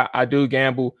time. Like, I do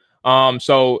gamble.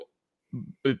 So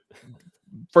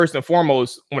first and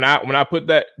foremost, when I put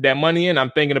that money in,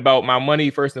 I'm thinking about my money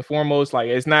first and foremost. Like,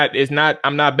 it's not,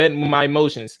 I'm not betting with my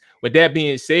emotions. With that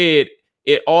being said,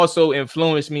 it also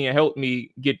influenced me and helped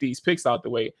me get these picks out the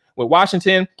way. With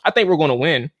Washington, I think we're going to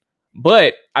win,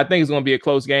 but I think it's going to be a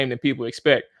close game than people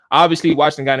expect. Obviously,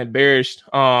 Washington got embarrassed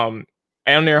on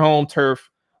their home turf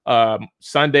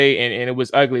Sunday, and it was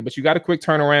ugly. But you got a quick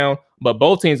turnaround. But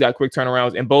both teams got quick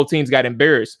turnarounds, and both teams got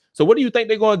embarrassed. So what do you think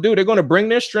they're going to do? They're going to bring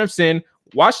their strengths in.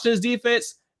 Washington's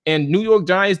defense and New York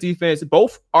Giants defense,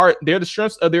 they're the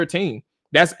strengths of their team.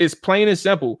 It's plain and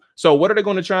simple. So what are they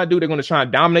going to try and do? They're going to try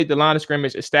and dominate the line of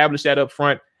scrimmage, establish that up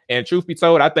front. And truth be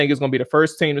told, I think it's going to be the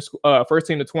first team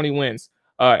to 20 wins.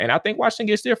 And I think Washington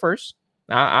gets there first.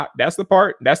 That's the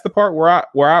part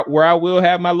where I will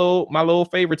have my little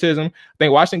favoritism. I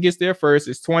think Washington gets there first.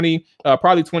 It's 20,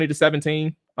 probably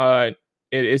 20-17.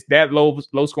 It's that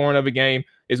low scoring of a game.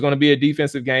 It's going to be a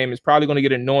defensive game. It's probably going to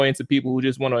get annoying to people who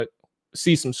just want to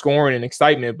see some scoring and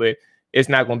excitement, but it's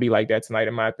not going to be like that tonight,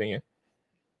 in my opinion.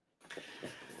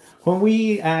 When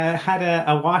we had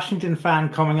a Washington fan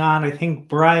coming on, I think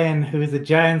Brian, who is a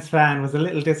Giants fan, was a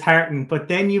little disheartened. But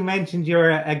then you mentioned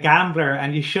you're a gambler,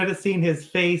 and you should have seen his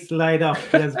face light up,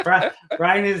 because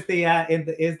Brian is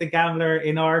the gambler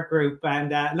in our group.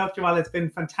 And look, Jamal, it's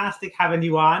been fantastic having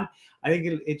you on. I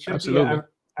think it should be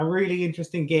a really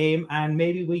interesting game, and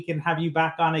maybe we can have you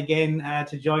back on again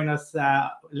to join us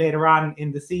later on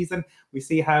in the season. We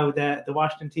see how the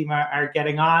Washington team are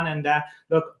getting on, and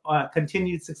look,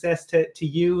 continued success to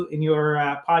you in your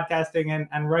podcasting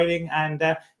and writing, and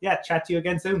chat to you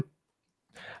again soon.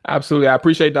 Absolutely. I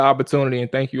appreciate the opportunity,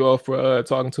 and thank you all for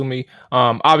talking to me.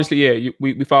 Obviously,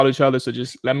 we follow each other, so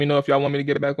just let me know if y'all want me to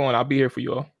get it back on. I'll be here for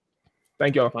you all.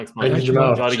 Thank y'all. Thanks, Mike. Thank you,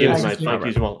 Jamal. Enjoy the game Cheers. tonight. Thank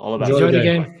you, Jamal. All the best. Enjoy the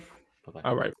game. Bye-bye.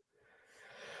 All right.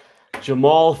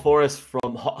 Jamal Forrest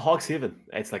from Hawks Haven.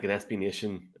 It's like an SB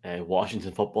Nation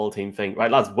Washington football team thing.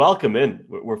 Right, lads, welcome in.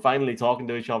 We're finally talking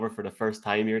to each other for the first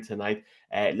time here tonight.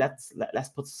 Let's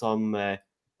put some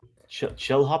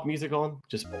chill hop music on.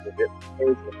 Just a bit.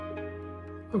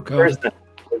 Oh God. Thursday.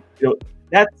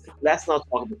 Let's not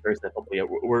talk about Thursday football yet.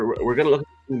 We're going to look at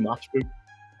the match book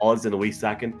odds in a wee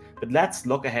second, but let's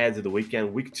look ahead to the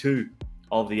weekend, week 2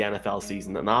 of the NFL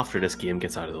season, and after this game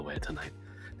gets out of the way tonight,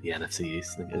 the NFC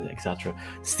East, etc.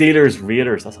 Steelers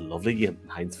Raiders, that's a lovely game.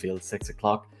 Heinz Field, 6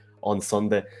 o'clock on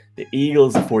Sunday. The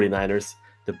Eagles, the 49ers,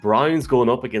 the Browns going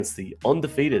up against the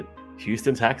undefeated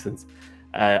Houston Texans,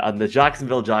 and the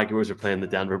Jacksonville Jaguars are playing the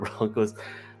Denver Broncos.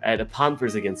 The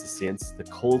Panthers against the Saints, the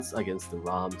Colts against the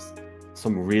Rams.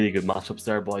 Some really good matchups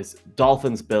there, boys.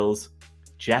 Dolphins, Bills,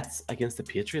 Jets against the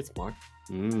Patriots, Mark.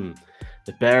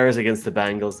 The Bears against the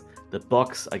Bengals, the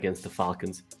Bucks against the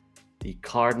Falcons, the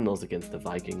Cardinals against the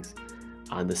Vikings,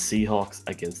 and the Seahawks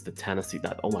against the Tennessee.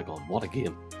 Oh my God, what a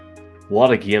game. What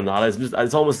a game that is.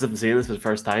 It's almost as if I'm seeing this for the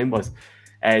first time, boys.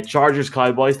 Chargers,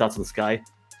 Cowboys, that's on Sky.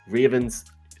 Ravens,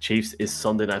 Chiefs is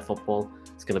Sunday Night Football.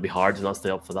 It's going to be hard to not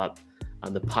stay up for that.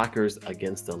 And the Packers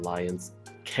against the Lions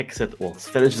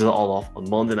finishes it all off on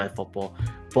Monday Night Football.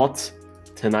 But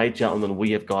tonight, gentlemen,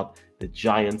 we have got the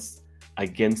Giants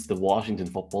against the Washington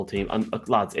football team. And look,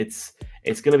 lads, it's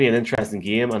going to be an interesting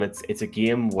game, and it's a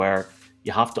game where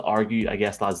you have to argue, I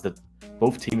guess, lads, that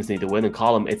both teams need to win. And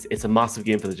Colin, it's a massive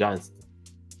game for the Giants.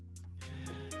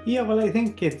 Yeah, well, I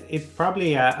think it's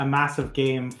probably a massive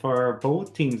game for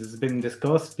both teams, as has been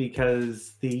discussed,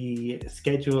 because the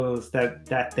schedules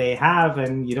that they have,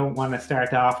 and you don't want to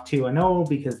start off 2-0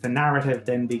 because the narrative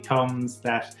then becomes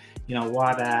that, you know,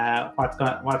 what's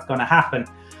going to happen.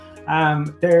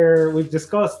 We've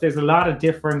discussed there's a lot of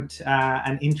different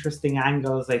and interesting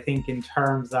angles, I think, in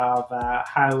terms of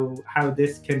how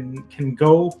this can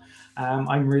go.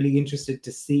 I'm really interested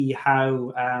to see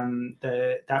how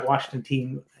that Washington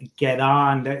team get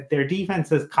on. Their defense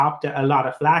has copped a lot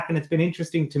of flack, and it's been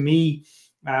interesting to me.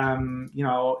 You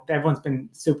know, everyone's been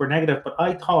super negative, but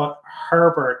I thought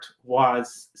Herbert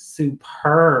was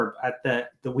superb at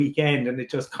the weekend, and it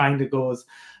just kind of goes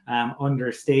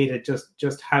understated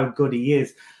just how good he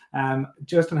is.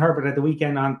 Justin Herbert at the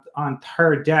weekend on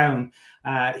third down,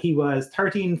 he was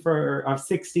 13 of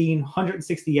 16,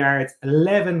 160 yards,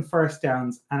 11 first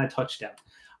downs, and a touchdown.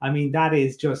 I mean, that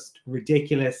is just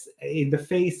ridiculous. In the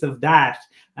face of that,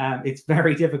 it's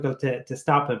very difficult to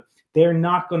stop him. They're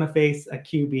not going to face a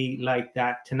QB like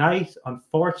that tonight.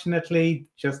 Unfortunately,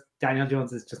 just Daniel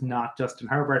Jones is just not Justin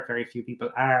Herbert. Very few people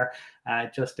are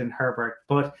Justin Herbert,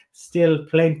 but still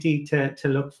plenty to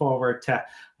look forward to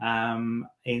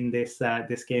in this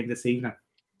game this evening.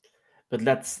 But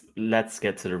let's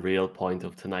get to the real point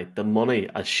of tonight. The money,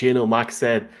 as Shane O'Mac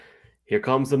said, here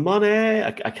comes the money.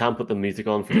 I can't put the music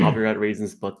on for copyright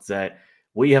reasons, but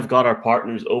we have got our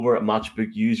partners over at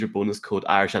Matchbook. Use your bonus code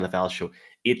Irish NFL Show.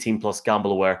 18+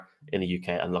 gamble aware in the UK,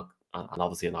 and look, and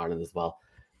obviously in Ireland as well.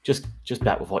 Just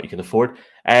bet with what you can afford.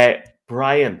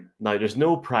 Brian, now there's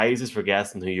no prizes for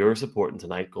guessing who you're supporting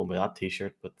tonight, going by that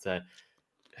t-shirt, but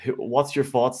what's your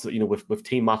thoughts, you know, with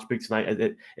Team Matchbook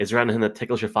tonight? Is there anything that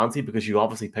tickles your fancy? Because you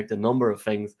obviously picked a number of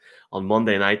things on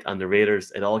Monday night, and the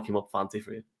Raiders, it all came up fancy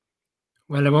for you.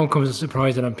 Well, it won't come as a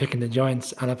surprise that I'm picking the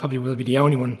Giants, and I probably will be the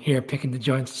only one here picking the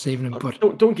Giants this evening. But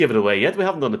don't give it away yet. We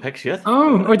haven't done the picks yet.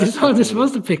 This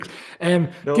was the picks.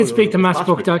 Did speak to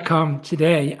Matchbook.com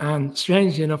today, and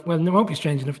strangely enough, well, it won't be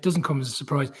strange enough. It doesn't come as a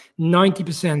surprise.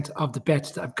 90% of the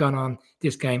bets that have gone on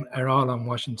this game are all on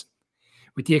Washington,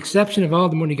 with the exception of all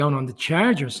the money going on the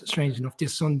Chargers. Strange enough,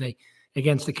 this Sunday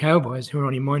against the Cowboys, who are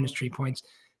only -3 points.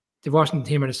 The Washington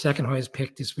team are the second highest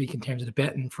pick this week in terms of the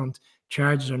betting front.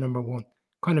 Chargers are number 1.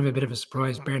 Kind of a bit of a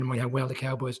surprise, bearing in mind how well the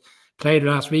Cowboys played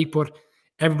last week. But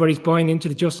everybody's buying into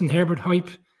the Justin Herbert hype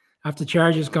after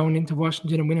Chargers going into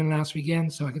Washington and winning last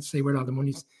weekend. So I can see where all the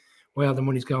money's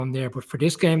going there. But for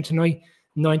this game tonight,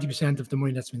 90% of the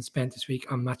money that's been spent this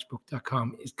week on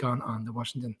Matchbook.com is gone on the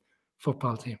Washington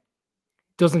football team.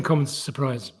 Doesn't come as a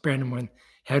surprise, bearing in mind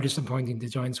how disappointing the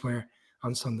Giants were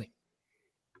on Sunday.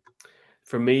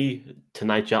 For me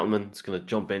tonight, gentlemen, just going to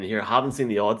jump in here. I haven't seen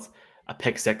the odds. a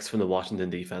pick six from the Washington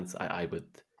defense, I would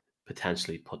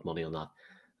potentially put money on that,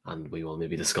 and we will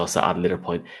maybe discuss that at a later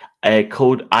point.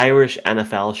 Code Irish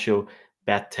NFL Show,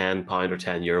 bet £10 or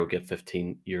 €10, get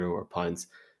 €15 or pounds,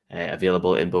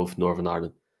 available in both Northern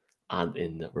Ireland and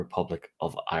in the Republic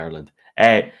of Ireland.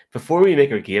 Before we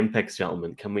make our game picks,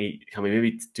 gentlemen, can we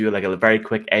maybe do like a very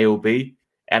quick AOB?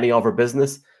 Any other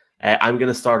business? I'm going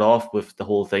to start off with the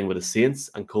whole thing with the Saints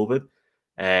and COVID.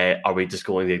 Are we just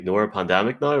going to ignore a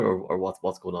pandemic now, or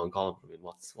what's going on, Colin? I mean,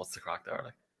 what's the crack there?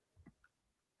 Like?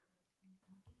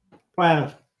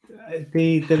 Well,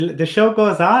 the show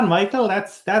goes on, Michael.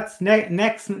 That's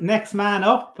next man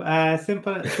up.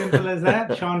 Simple as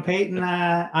that. Sean Payton,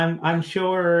 I'm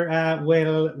sure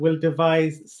will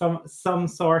devise some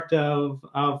sort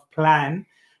of plan.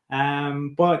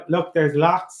 But look, there's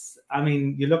lots. I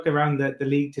mean, you look around the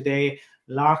league today,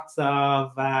 lots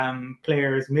of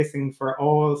players missing for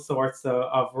all sorts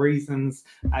of reasons.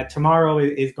 Tomorrow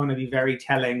is going to be very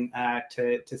telling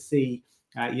to see.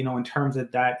 In terms of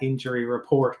that injury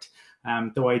report,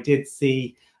 though I did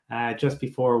see just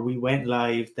before we went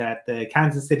live that the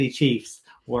Kansas City Chiefs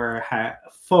were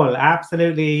full,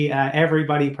 absolutely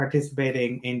everybody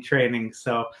participating in training.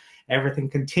 So everything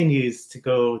continues to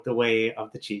go the way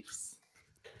of the Chiefs.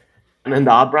 And then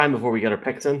the odd, Brian, before we get our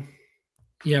picks in.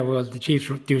 Yeah, well, the Chiefs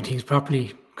do things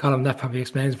properly. Colin, that probably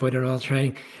explains why they're all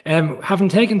training. Having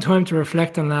taken time to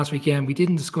reflect on last weekend, we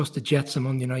didn't discuss the Jets on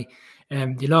Monday night.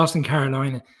 They lost in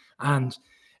Carolina, and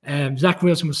Zach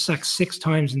Wilson was sacked 6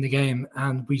 times in the game.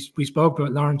 And we spoke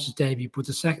about Lawrence's debut, but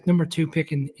the number 2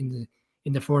 pick in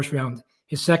the first round,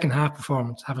 his second half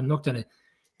performance, having looked at it,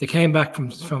 they came back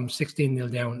from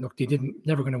 16-0 down. Look, they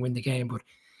never going to win the game, but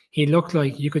he looked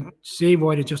like you could see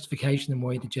why the justification and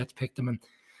why the Jets picked him. And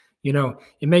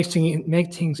it makes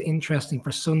things interesting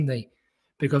for Sunday,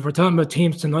 because we're talking about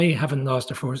teams tonight having lost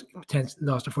their first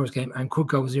game and could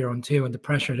go 0-2, and the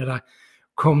pressure that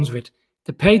comes with.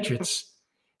 The Patriots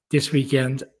this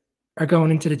weekend are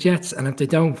going into the Jets, and if they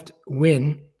don't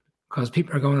win, because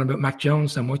people are going on about Mac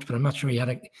Jones so much, but I'm not sure he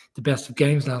had the best of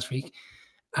games last week,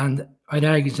 and I'd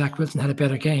argue Zach Wilson had a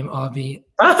better game, albeit.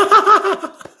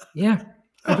 Yeah,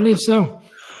 I believe so.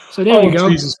 So there we go.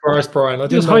 Jesus Christ, Brian!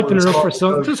 Just hyping it up for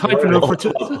Sunday. Just hyping it up for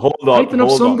hyping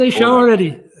up Sunday show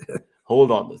already.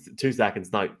 Hold on, 2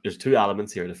 seconds. Now, there's 2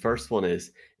 elements here. The first one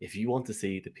is, if you want to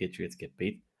see the Patriots get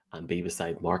beat and be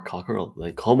beside Mark Cockerell,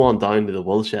 then come on down to the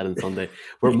Woolshed on Sunday,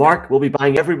 where Mark will be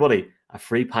buying everybody a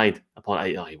free pint upon.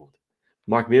 He won't.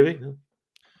 Mark, maybe? No.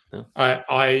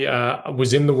 I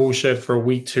was in the Woolshed for a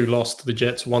week 2 loss to the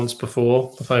Jets once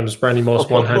before, the famous Randy Moss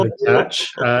one-handed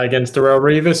catch against Darrelle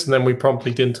Revis, and then we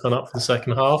promptly didn't turn up for the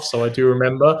second half. So I do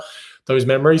remember those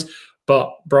memories.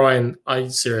 But Brian,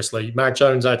 seriously, Mac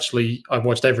Jones, actually, I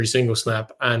watched every single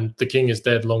snap, and the king is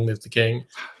dead. Long live the king.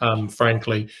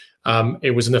 Frankly,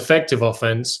 it was an effective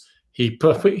offense.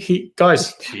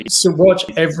 Guys, so watch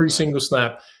every single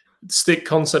snap. Stick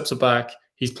concepts are back.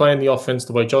 He's playing the offense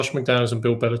the way Josh McDaniels and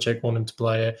Bill Belichick want him to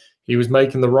play it. He was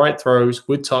making the right throws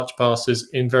with touch passes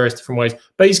in various different ways,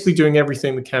 basically doing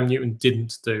everything that Cam Newton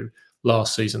didn't do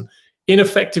last season.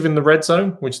 Ineffective in the red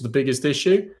zone, which is the biggest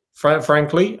issue,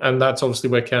 frankly, and that's obviously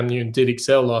where Cam Newton did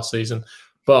excel last season.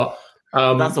 But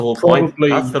that's the whole point.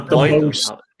 That's the point.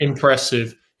 Most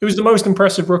impressive. It was the most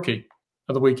impressive rookie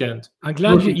of the weekend. I'm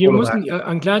glad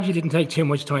I'm glad you didn't take too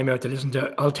much time out to listen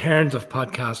to alternative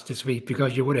podcasts this week,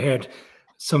 because you would have heard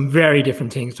some very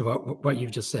different things to what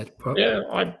you've just said. But yeah,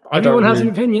 everyone has an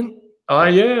opinion.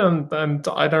 Yeah, and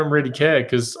I don't really care,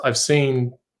 because I've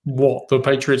seen what the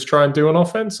Patriots try and do on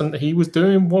offense, and he was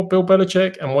doing what Bill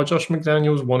Belichick and what Josh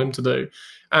McDaniels want him to do,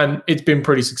 and it's been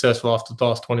pretty successful after the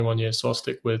last 21 years. So I'll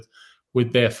stick with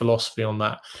their philosophy on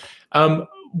that.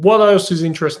 What else is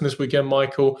interesting this weekend,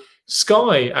 Michael?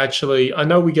 Sky, actually, I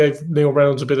know we gave Neil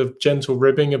Reynolds a bit of gentle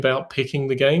ribbing about picking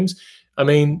the games. I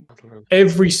mean,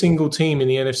 every single team in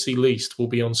the NFC least will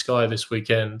be on Sky this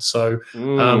weekend. So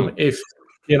if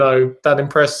that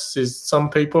impresses some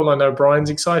people, I know Brian's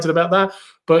excited about that.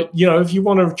 But, if you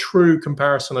want a true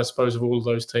comparison, I suppose, of all of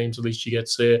those teams, at least you get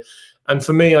to see it. And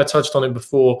for me, I touched on it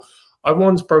before. I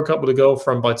once broke up with a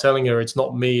girlfriend by telling her it's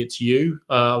not me, it's you.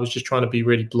 I was just trying to be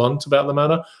really blunt about the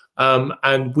matter.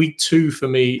 And week 2, for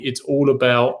me, it's all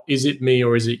about, is it me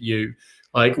or is it you?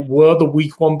 Like, were the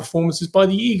week 1 performances by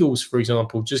the Eagles, for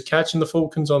example, just catching the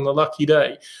Falcons on a lucky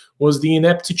day? Was the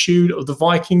ineptitude of the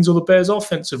Vikings or the Bears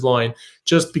offensive line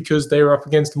just because they were up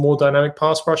against a more dynamic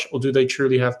pass rush, or do they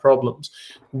truly have problems?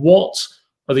 What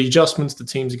are the adjustments the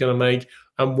teams are going to make,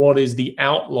 and what is the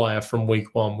outlier from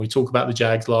week 1? We talk about the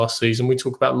Jags last season. We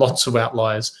talk about lots of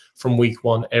outliers from week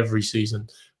 1 every season.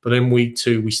 But in week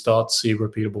 2, we start to see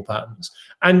repeatable patterns.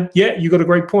 And yeah, you got a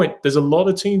great point. There's a lot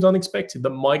of teams unexpected that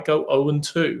might go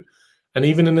 0-2. And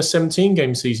even in a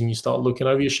 17-game season, you start looking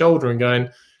over your shoulder and going,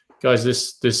 guys,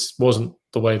 this wasn't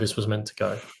the way this was meant to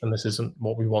go. And this isn't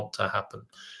what we want to happen.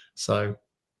 So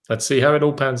let's see how it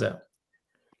all pans out.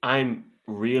 I'm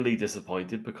really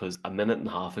disappointed because a minute and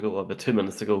a half ago, about 2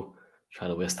 minutes ago, trying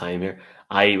to waste time here,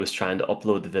 I was trying to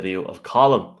upload the video of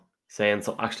Colin saying,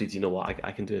 so actually, do you know what?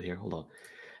 I can do it here. Hold on.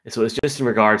 So it's just in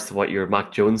regards to what your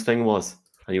Mac Jones thing was.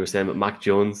 And you were saying about Mac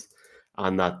Jones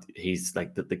and that he's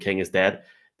like, the king is dead.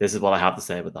 This is what I have to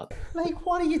say about that. Like,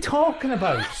 what are you talking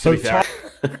about? So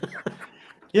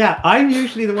yeah, I'm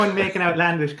usually the one making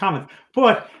outlandish comments.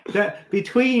 But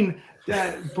between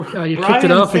you kicked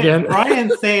it off again.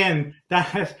 Brian saying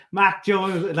that Mac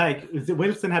Jones, like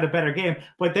Wilson, had a better game,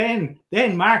 but then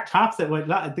Mark tops it with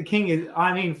the king is.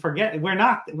 I mean, forget we're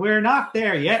not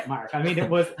there yet, Mark. I mean, it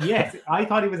was yes, I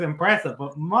thought he was impressive,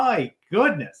 but my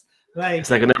goodness, like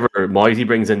it's like whenever Moisey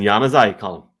brings in Januzaj,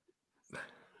 Colin.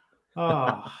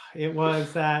 Oh, it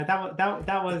was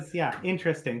that was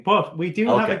interesting. But we do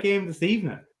have a game this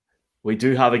evening. We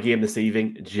do have a game this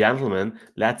evening, gentlemen.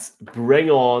 Let's bring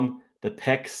on the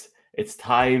picks. It's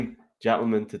time,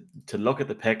 gentlemen, to look at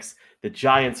the picks. The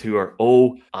Giants, who are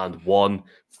 0-1,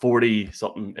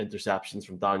 40-something interceptions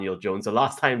from Daniel Jones. The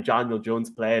last time Daniel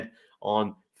Jones played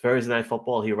on Thursday Night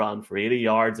Football, he ran for 80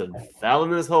 yards and fell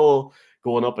in his hole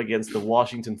going up against the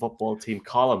Washington football team.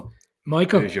 Colin,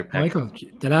 Michael,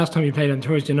 the last time he played on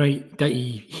Thursday night, that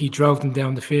he drove them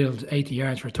down the field 80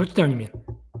 yards for a touchdown, you mean?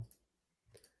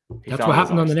 That's what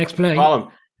happened on the next play. Colin,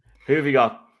 who have you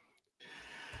got?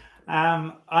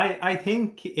 I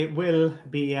think it will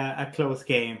be a close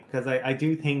game because I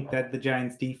do think that the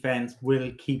Giants defense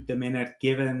will keep them in it,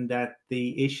 given that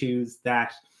the issues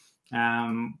that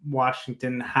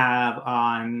Washington have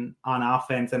on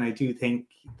offense, and I do think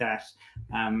that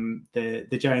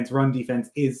the Giants' run defense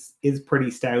is pretty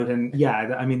stout. And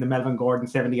yeah, I mean the Melvin Gordon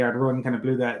 70-yard run kind of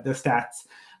blew the stats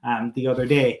the other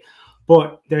day.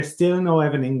 But there's still no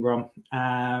Evan Ingram,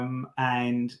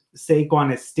 and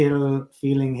Saquon is still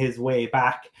feeling his way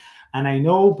back. And I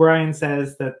know Brian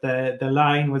says that the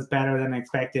line was better than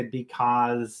expected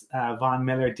because Von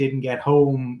Miller didn't get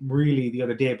home really the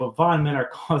other day, but Von Miller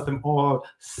caused them all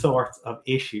sorts of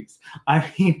issues. I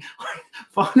mean,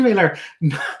 Von Miller,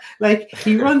 like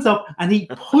he runs up and he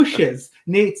pushes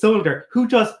Nate Solder, who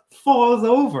just falls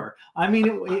over. I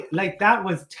mean, like that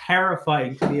was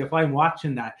terrifying to me if I'm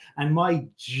watching that, and my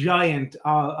giant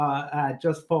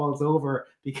just falls over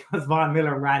because Von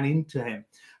Miller ran into him.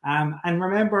 And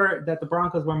remember that the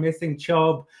Broncos were missing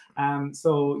Chubb,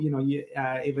 so you know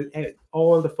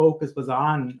all the focus was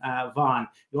on Von.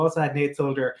 You also had Nate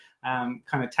Solder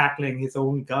kind of tackling his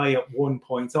own guy at one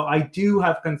point. So I do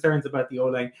have concerns about the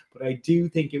O-line, but I do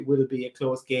think it will be a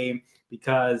close game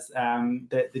because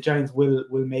the Giants will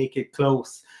make it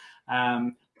close.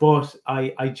 But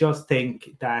I just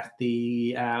think that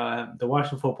the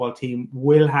Washington football team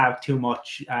will have too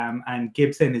much, and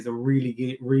Gibson is a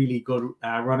really good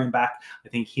running back. I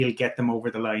think he'll get them over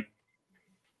the line.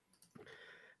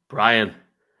 Brian,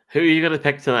 who are you going to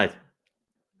pick tonight?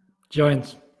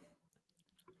 Giants.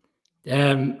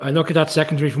 I look at that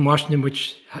secondary from Washington,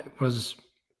 which was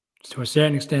to a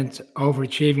certain extent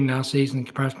overachieving last season in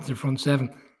comparison to the front seven,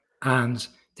 and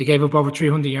they gave up over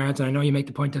 300 yards. And I know you make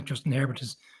the point that Justin Herbert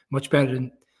is much better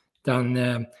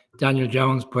than Daniel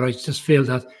Jones, but I just feel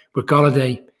that with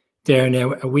Golladay there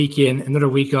now, a week in, another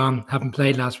week on, having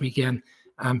played last weekend,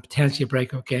 and potentially a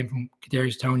breakout game from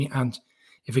Kadarius Toney, and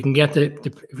if we can get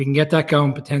that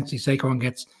going, potentially Saquon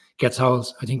gets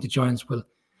holes, I think the Giants will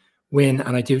win.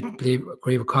 And I do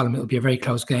agree with Colin, it'll be a very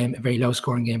close game, a very low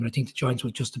scoring game, but I think the Giants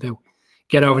will just about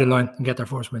get over the line and get their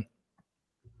first win.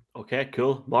 Okay,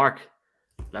 cool. Mark,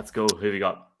 let's go. Who have you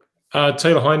got?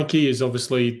 Taylor Heineke is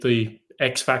obviously the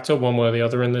X factor one way or the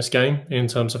other in this game in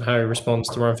terms of how he responds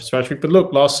to Ryan Fitzpatrick. But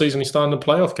look, last season he started a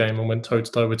playoff game and went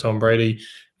toe-to-toe with Tom Brady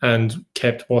and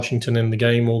kept Washington in the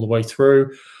game all the way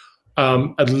through.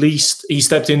 At least he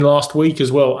stepped in last week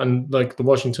as well. And like the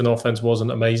Washington offense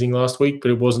wasn't amazing last week,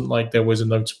 but it wasn't like there was a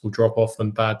noticeable drop-off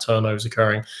and bad turnovers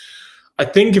occurring. I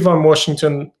think if I'm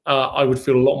Washington, I would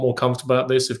feel a lot more comfortable about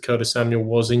this if Curtis Samuel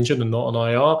was injured and not on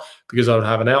IR, because I would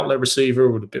have an outlet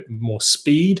receiver with a bit more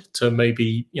speed to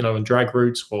maybe, and drag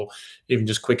routes or even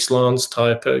just quick slants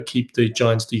type, keep the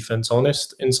Giants defense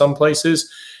honest in some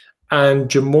places. And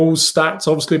Jamal's stats,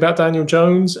 obviously, about Daniel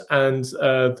Jones and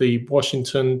the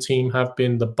Washington team have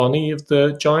been the bunny of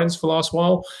the Giants for the last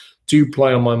while, do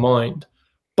play on my mind.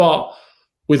 But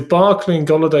with Barkley and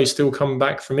Golladay still coming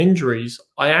back from injuries,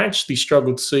 I actually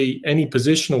struggle to see any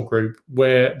positional group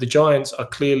where the Giants are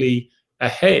clearly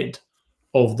ahead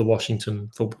of the Washington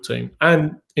football team.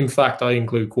 And in fact, I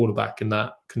include quarterback in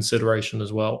that consideration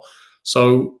as well.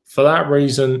 So for that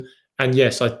reason, and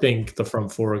yes, I think the front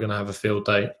four are going to have a field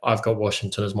day. I've got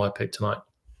Washington as my pick tonight.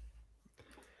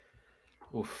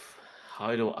 Oof.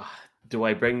 How do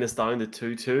I bring this down to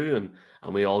 2-2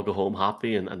 and we all go home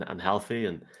happy and healthy,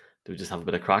 and do we just have a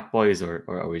bit of crack, boys, or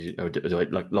do I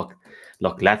look?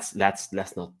 Let's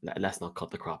not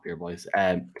cut the crap here, boys.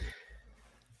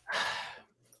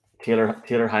 Taylor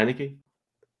Heineken.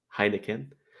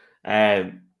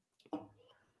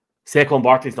 Saquon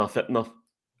Barkley's not fit enough.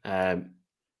 I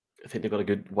think they've got a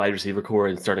good wide receiver core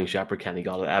in Sterling Shepard, Kenny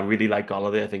Golladay. I really like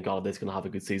Golladay. I think Galladay's going to have a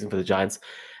good season for the Giants.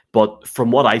 But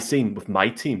from what I've seen with my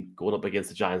team going up against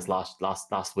the Giants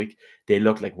last week, they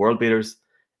looked like world beaters.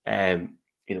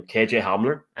 KJ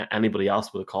Hamler, anybody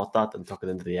else would have caught that and took it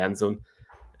into the end zone.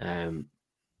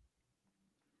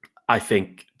 I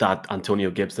think that Antonio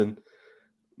Gibson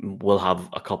will have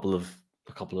a couple of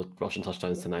rushing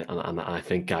touchdowns tonight, and I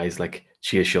think guys like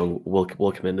Chase Young will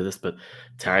come into this, but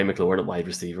Terry McLaurin at wide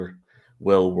receiver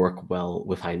will work well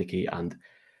with Heineke, and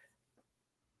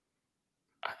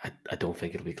I don't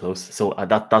think it'll be close. So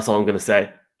that's all I'm going to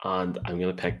say, and I'm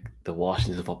going to pick the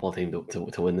Washington football team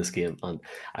to win this game. And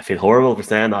I feel horrible for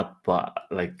saying that, but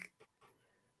I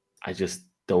just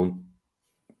don't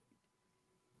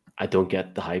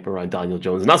get the hype around Daniel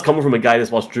Jones, and that's coming from a guy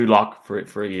that's watched Drew Lock for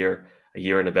a year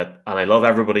and a bit, and I love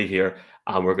everybody here,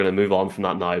 and we're going to move on from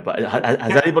that now. But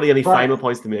has anybody any final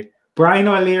points to make? Brian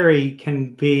O'Leary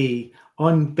can be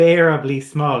unbearably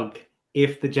smug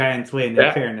if the Giants win,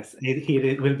 in fairness.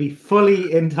 He will be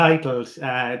fully entitled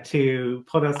to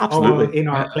put us all in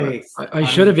our place. I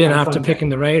should have been after picking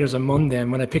the Raiders on Monday,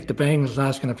 and when I picked the Bengals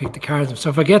last, I picked the Cards. So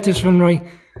if I get this one right,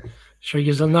 sure,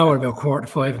 you'll know about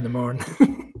 4:45 in the morning.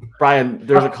 Brian,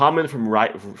 there's a comment from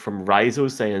Rizo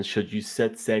saying, should you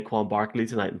sit Saquon Barkley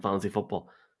tonight in fantasy football?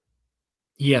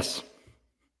 Yes.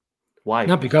 Why?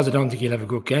 Not because I don't think he'll have a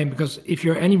good game, because if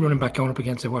you're any running back going up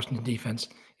against the Washington defense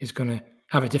is going to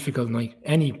have a difficult night.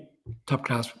 Any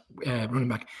top-class running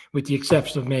back, with the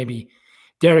exception of maybe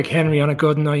Derrick Henry on a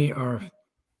good night, or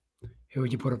who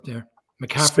would you put up there?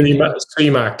 McCaffrey.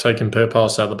 C-Mac taking per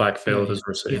pass out of the backfield as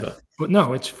receiver. Yeah. But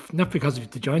no, it's not because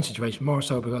of the Giants situation, more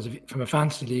so because from a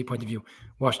fantasy league point of view,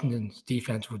 Washington's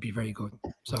defense would be very good.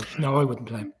 So no, I wouldn't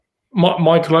play him.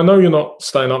 Michael, I know you're not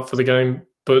staying up for the game,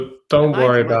 but don't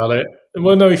worry about it.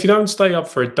 Well, no, if you don't stay up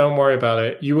for it, don't worry about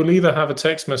it. You will either have a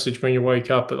text message when you wake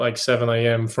up at 7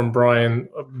 a.m. from Brian,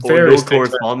 various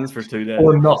correspondence for 2 days,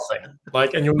 or nothing.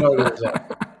 And you'll know what it's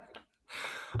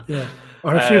Yeah,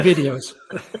 or a few videos.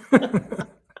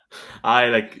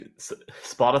 I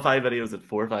Spotify videos at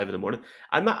 4 or 5 in the morning.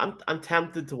 I'm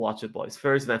tempted to watch it, boys.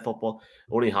 Thursday Night Football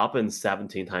only happens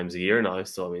 17 times a year now,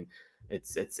 so I mean,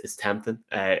 it's tempting.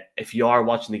 If you are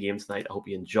watching the game tonight, I hope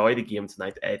you enjoy the game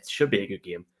tonight. It should be a good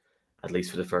game, at least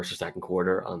for the first or second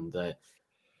quarter. And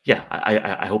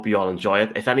I hope you all enjoy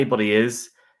it. If anybody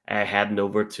is heading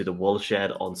over to the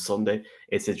Woolshed on Sunday,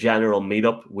 it's a general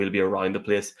meetup. We'll be around the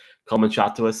place. Come and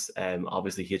chat to us.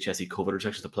 Obviously, HSE COVID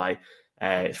restrictions apply.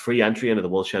 Free entry into the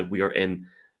Woolshed. We are in.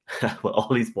 Well,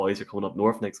 all these boys are coming up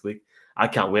north next week. I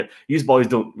can't wait. You boys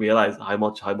don't realize how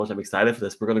much I'm excited for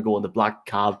this. We're going to go on the Black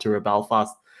Cab tour of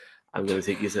Belfast. I'm going to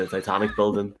take you to the Titanic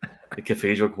building, the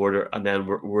Cathedral Quarter, and then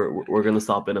we're going to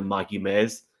stop in Maggie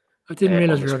Mays. I didn't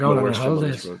realize we were going on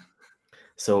holidays.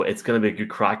 So it's going to be a good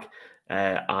crack.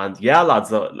 And yeah,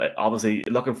 lads, obviously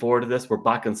looking forward to this. We're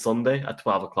back on Sunday at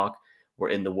 12 o'clock. We're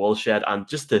in the Woolshed. And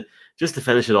just to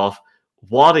finish it off,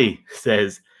 Waddy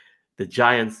says the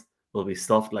Giants will be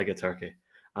stuffed like a turkey.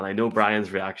 And I know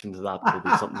Brian's reaction to that will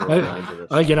be something along to this.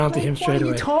 I'll get on to him straight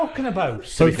away. What are you talking about?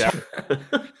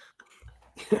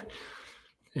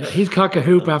 Yeah, he's cock a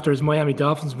hoop after his Miami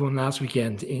Dolphins won last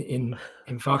weekend in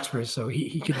Foxborough, so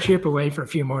he could chip away for a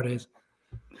few more days.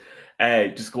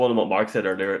 Just going on what Mark said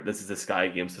earlier, this is the Sky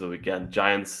games for the weekend.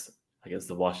 Giants against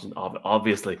the Washington,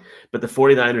 obviously. But the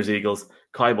 49ers, Eagles,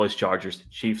 Cowboys, Chargers,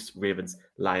 Chiefs, Ravens,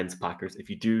 Lions, Packers. If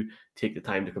you do take the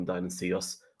time to come down and see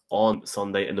us on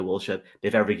Sunday in the Woolshed, they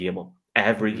have every game on.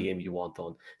 Every game you want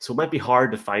on. So it might be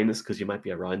hard to find us because you might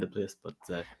be around the place, but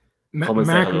come and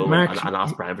say hello and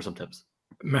ask Brian for some tips.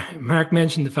 Mark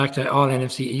mentioned the fact that all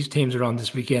NFC East teams are on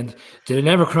this weekend. Did it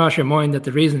never cross your mind that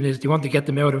the reason is you want to get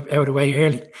them out of the way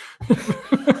early?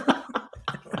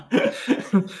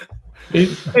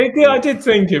 I did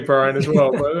think it, Brian, as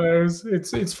well. But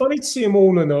it's funny to see them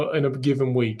all in a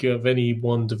given week of any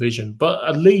one division. But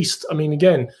at least, I mean,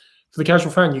 again, for the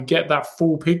casual fan, you get that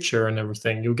full picture and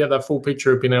everything. You'll get that full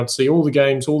picture of being able to see all the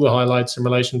games, all the highlights in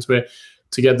relation to it,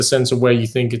 to get the sense of where you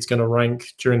think it's going to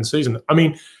rank during the season. I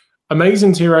mean,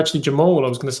 amazing to hear actually, Jamal, I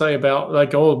was going to say about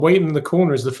like, oh, waiting in the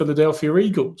corner is the Philadelphia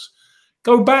Eagles.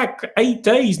 Go back 8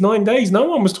 days, 9 days. No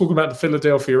one was talking about the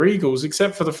Philadelphia Eagles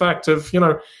except for the fact of, you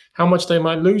know, how much they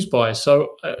might lose by.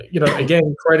 So, you know,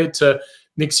 again, credit to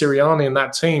Nick Sirianni and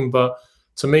that team. But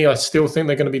to me, I still think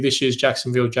they're going to be this year's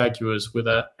Jacksonville Jaguars with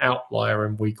an outlier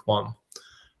in week 1.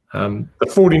 The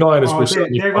 49ers will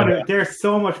certainly they're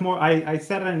so much more. I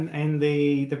said in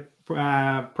the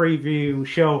preview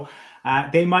show,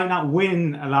 they might not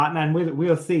win a lot, and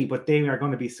we'll see, but they are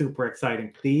going to be super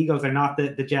exciting. The Eagles are not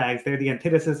the Jags. They're the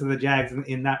antithesis of the Jags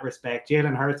in that respect.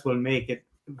 Jalen Hurts will make it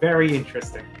very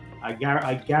interesting. I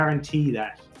guarantee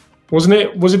that. Was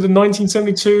it the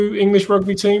 1972 English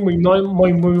rugby team? We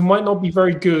might not be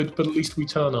very good, but at least we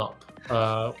turn up.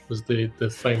 Was the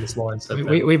famous line said.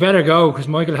 We better go because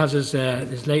Michael has his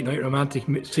late night romantic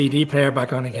CD player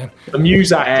back on again. The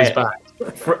Muzak is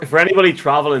back. For anybody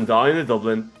traveling down to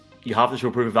Dublin, you have to show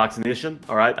proof of vaccination.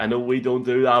 All right, I know we don't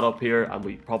do that up here, and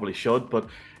we probably should, but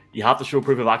you have to show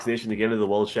proof of vaccination to get into the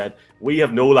Woolshed. We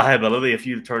have no liability if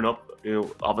you turn up, you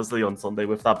know, obviously on Sunday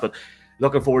with that, but.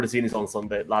 Looking forward to seeing you on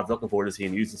Sunday. Lads, looking forward to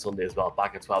seeing you on Sunday as well,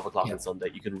 back at 12 o'clock on Sunday.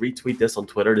 You can retweet this on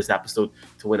Twitter, this episode,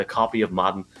 to win a copy of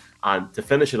Madden. And to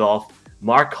finish it off,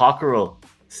 Mark Cockerell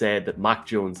said that Mac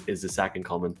Jones is the second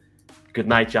coming. Good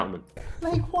night, gentlemen.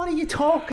 Like, what are you talking